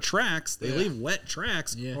sweeper tracks, they leave wet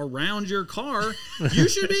tracks around your car, you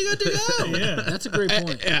should be good to go. Yeah, That's a great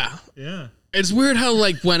point. yeah. It's weird how,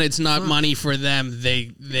 like, when it's not money for them,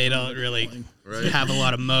 they don't really have a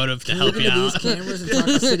lot of motive to help Look you into out. these cameras and talk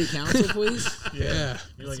to city council, please. Yeah.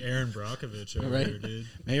 You're like Aaron Brockovich over Right. here, dude.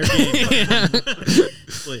 Mayor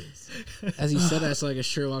Please. As he said, I saw like a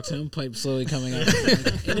Sherlock's home pipe slowly coming out.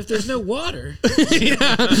 And if there's no water,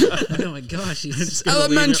 oh my gosh, he's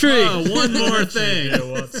Elementary. Oh, one more thing. Yeah,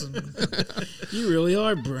 Watson. you really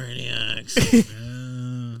are brainiacs.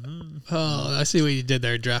 Oh, I see what you did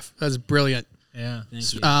there, Jeff. That's brilliant. Yeah.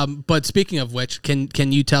 Thank you. But speaking of which, can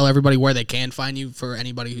you tell everybody where they can find you for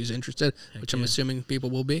anybody who's interested, which I'm assuming people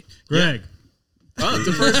will be? Greg. Oh, it's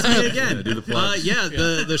the first time again. Yeah, do the plug.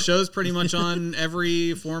 The show's pretty much on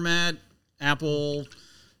every format, Apple,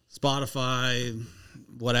 Spotify,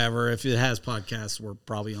 whatever. If it has podcasts, we're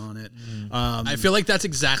probably on it. I feel like that's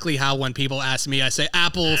exactly how when people ask me, I say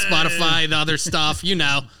Apple, Spotify, the other stuff,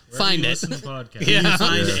 find it. Listen to podcasts. Yeah. You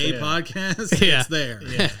find a podcast, Yeah. it's there.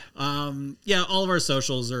 Yeah. All of our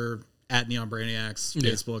socials are at Neon Brainiacs,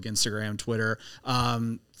 Yeah. Facebook, Instagram, Twitter.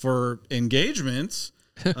 For engagement,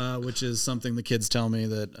 which is something the kids tell me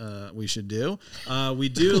that we should do. We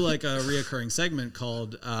do like a reoccurring segment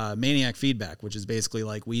called Maniac Feedback, which is basically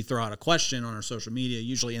like we throw out a question on our social media,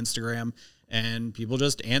 usually Instagram, and people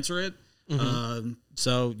just answer it.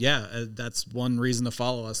 So yeah, that's one reason to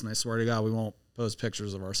follow us. And I swear to God, we won't post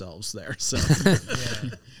pictures of ourselves there. So Yeah.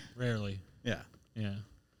 Rarely. yeah. Yeah.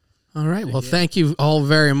 All right. Well, thank you all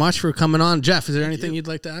very much for coming on. Jeff, is there anything you'd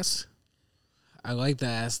like to ask? I like to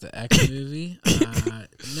ask the X movie.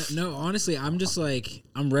 No, honestly, I'm just like,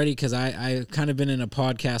 I'm ready because I kind of been in a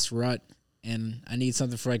podcast rut and I need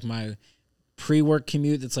something for like my pre-work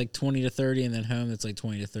commute that's like 20 to 30 and then home that's like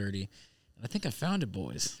 20 to 30. And I think I found it,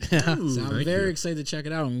 boys. So I'm very excited to check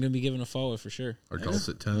it out. I'm going to be giving a follow for sure. Our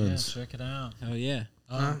dulcet Yeah, tones. check it out. Oh, yeah.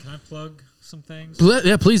 Can I plug some things?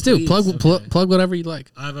 Yeah, please do. Please. Plug whatever you'd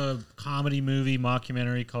like. I have a comedy movie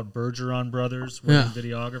mockumentary called Bergeron Brothers, Wedding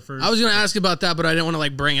Videographers. I was going to ask about that, but I didn't want to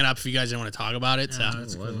like bring it up if you guys didn't want to talk about it. So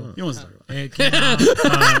That's cool. You want to talk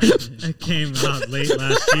about It came out late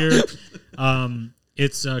last year.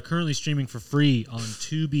 It's currently streaming for free on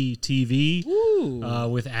Tubi TV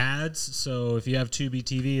with ads. So if you have Tubi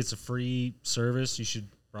TV, it's a free service. You should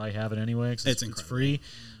probably have it anyway because it's free.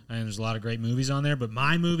 And there's a lot of great movies on there. But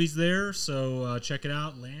my movie's there, so check it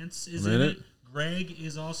out. Lance is in it. Greg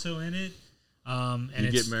is also in it. And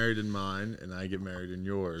You get married in mine, and I get married in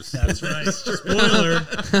yours. That's right. Spoiler.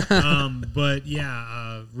 But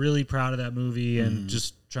yeah, really proud of that movie and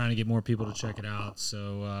just trying to get more people to check it out.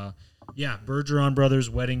 So yeah, Bergeron Brothers,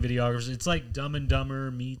 Wedding Videographers. It's like Dumb and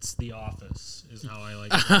Dumber meets The Office is how I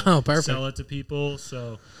like to sell it to people.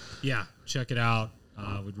 So yeah, check it out.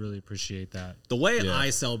 Would really appreciate that. The way I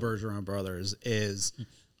sell Bergeron Brothers is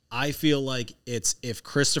I feel like it's if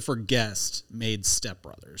Christopher Guest made Step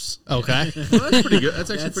Brothers. okay. Well, that's pretty good. That's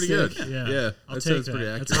actually pretty good. Yeah, I'll that take sounds that. pretty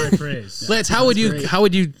accurate. That's high praise. Lance, how would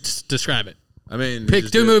you describe it? I mean, pick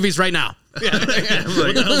 2 movies right now. It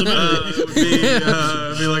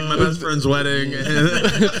would be like my best friend's wedding.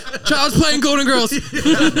 Child's playing Golden Girls.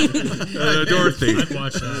 Dorothy. I'd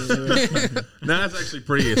watch that. No, that's actually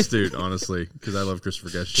pretty astute, honestly, because I love Christopher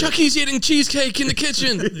Guest. Chucky's eating cheesecake in the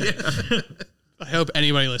kitchen. I hope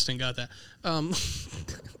anybody listening got that.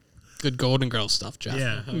 Good Golden Girls stuff, Jeff.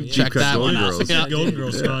 Yeah. Check that one out. Girls. Yeah. Golden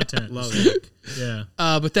Girls content. Love it. Yeah.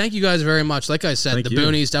 But thank you guys very much. Like I said, Thank the you.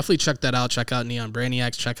 Boonies, definitely check that out. Check out Neon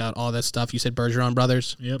Brainiacs. Check out all that stuff. You said Bergeron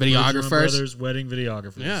Brothers, Yep. videographers. Bergeron Brothers, wedding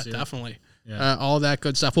videographers. Yeah, Yep. definitely. Yeah. All that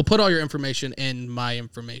good stuff. We'll put all your information in my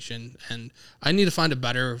information, and I need to find a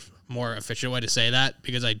better, more efficient way to say that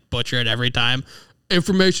because I butcher it every time.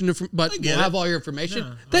 Information, but we'll have all your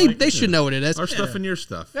information. Yeah, They should know what it is. Our stuff and your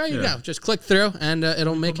stuff. There you go. Just click through, and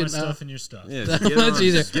it'll make Put my it stuff in your stuff. Yeah, That's just get on,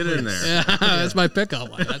 easier. just get in there. Yeah, that's my pickup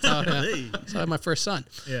one. That's how I had my first son.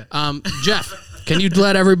 Yeah. Jeff, can you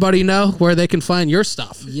let everybody know where they can find your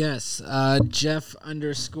stuff? Yes,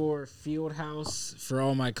 Jeff_Fieldhouse for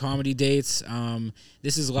all my comedy dates.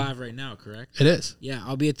 This is live right now, correct? It is. Yeah,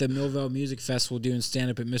 I'll be at the Millville Music Festival doing stand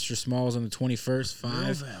up at Mr. Smalls on the 21st.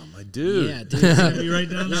 5. My dude. Yeah, dude. Be right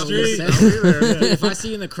down the Yeah, street. I'll be there. If I see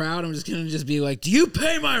you in the crowd, I'm just gonna be like, "Do you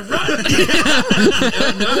pay my rent?"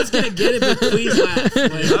 No one's gonna get it, but please laugh.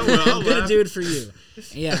 Like, I'll I'm gonna laugh. do it for you.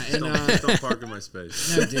 Yeah, and Don't park in my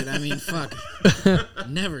space. no, dude. I mean, fuck.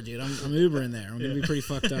 Never, dude. I'm Ubering there. I'm gonna be pretty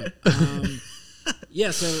fucked up. Yeah,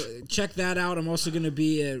 so check that out. I'm also going to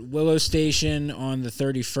be at Willow Station on the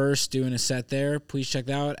 31st doing a set there. Please check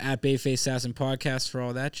that out at Bayface Assassin Podcast for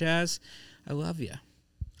all that jazz. I love you.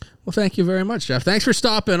 Well, thank you very much, Jeff. Thanks for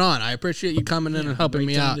stopping on. I appreciate you coming in and helping Right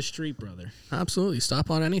me down out. the street, brother. Absolutely. Stop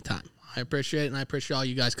on anytime. I appreciate it, and I appreciate all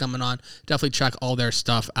you guys coming on. Definitely check all their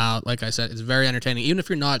stuff out. Like I said, it's very entertaining. Even if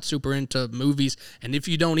you're not super into movies, and if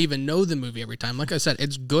you don't even know the movie every time, like I said,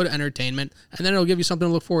 it's good entertainment, and then it'll give you something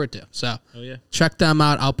to look forward to. So check them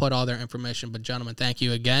out. I'll put all their information. But, gentlemen, thank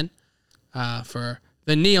you again for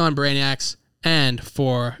the Neon Brainiacs and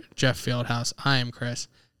for Jeff Fieldhouse. I am Chris.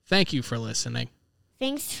 Thank you for listening.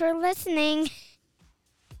 Thanks for listening.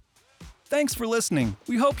 Thanks for listening.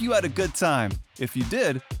 We hope you had a good time. If you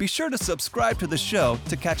did, be sure to subscribe to the show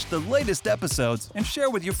to catch the latest episodes and share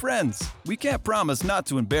with your friends. We can't promise not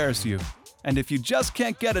to embarrass you. And if you just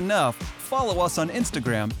can't get enough, follow us on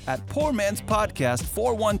Instagram at Poor Man's Podcast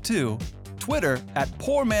 412, Twitter at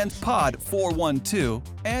Poor Man's Pod 412,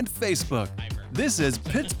 and Facebook. This is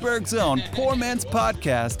Pittsburgh's own Poor Man's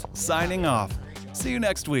Podcast signing off. See you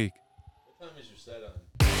next week.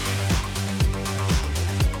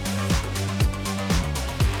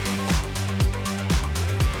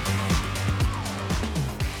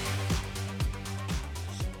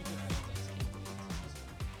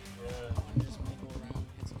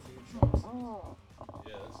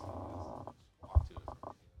 Yeah,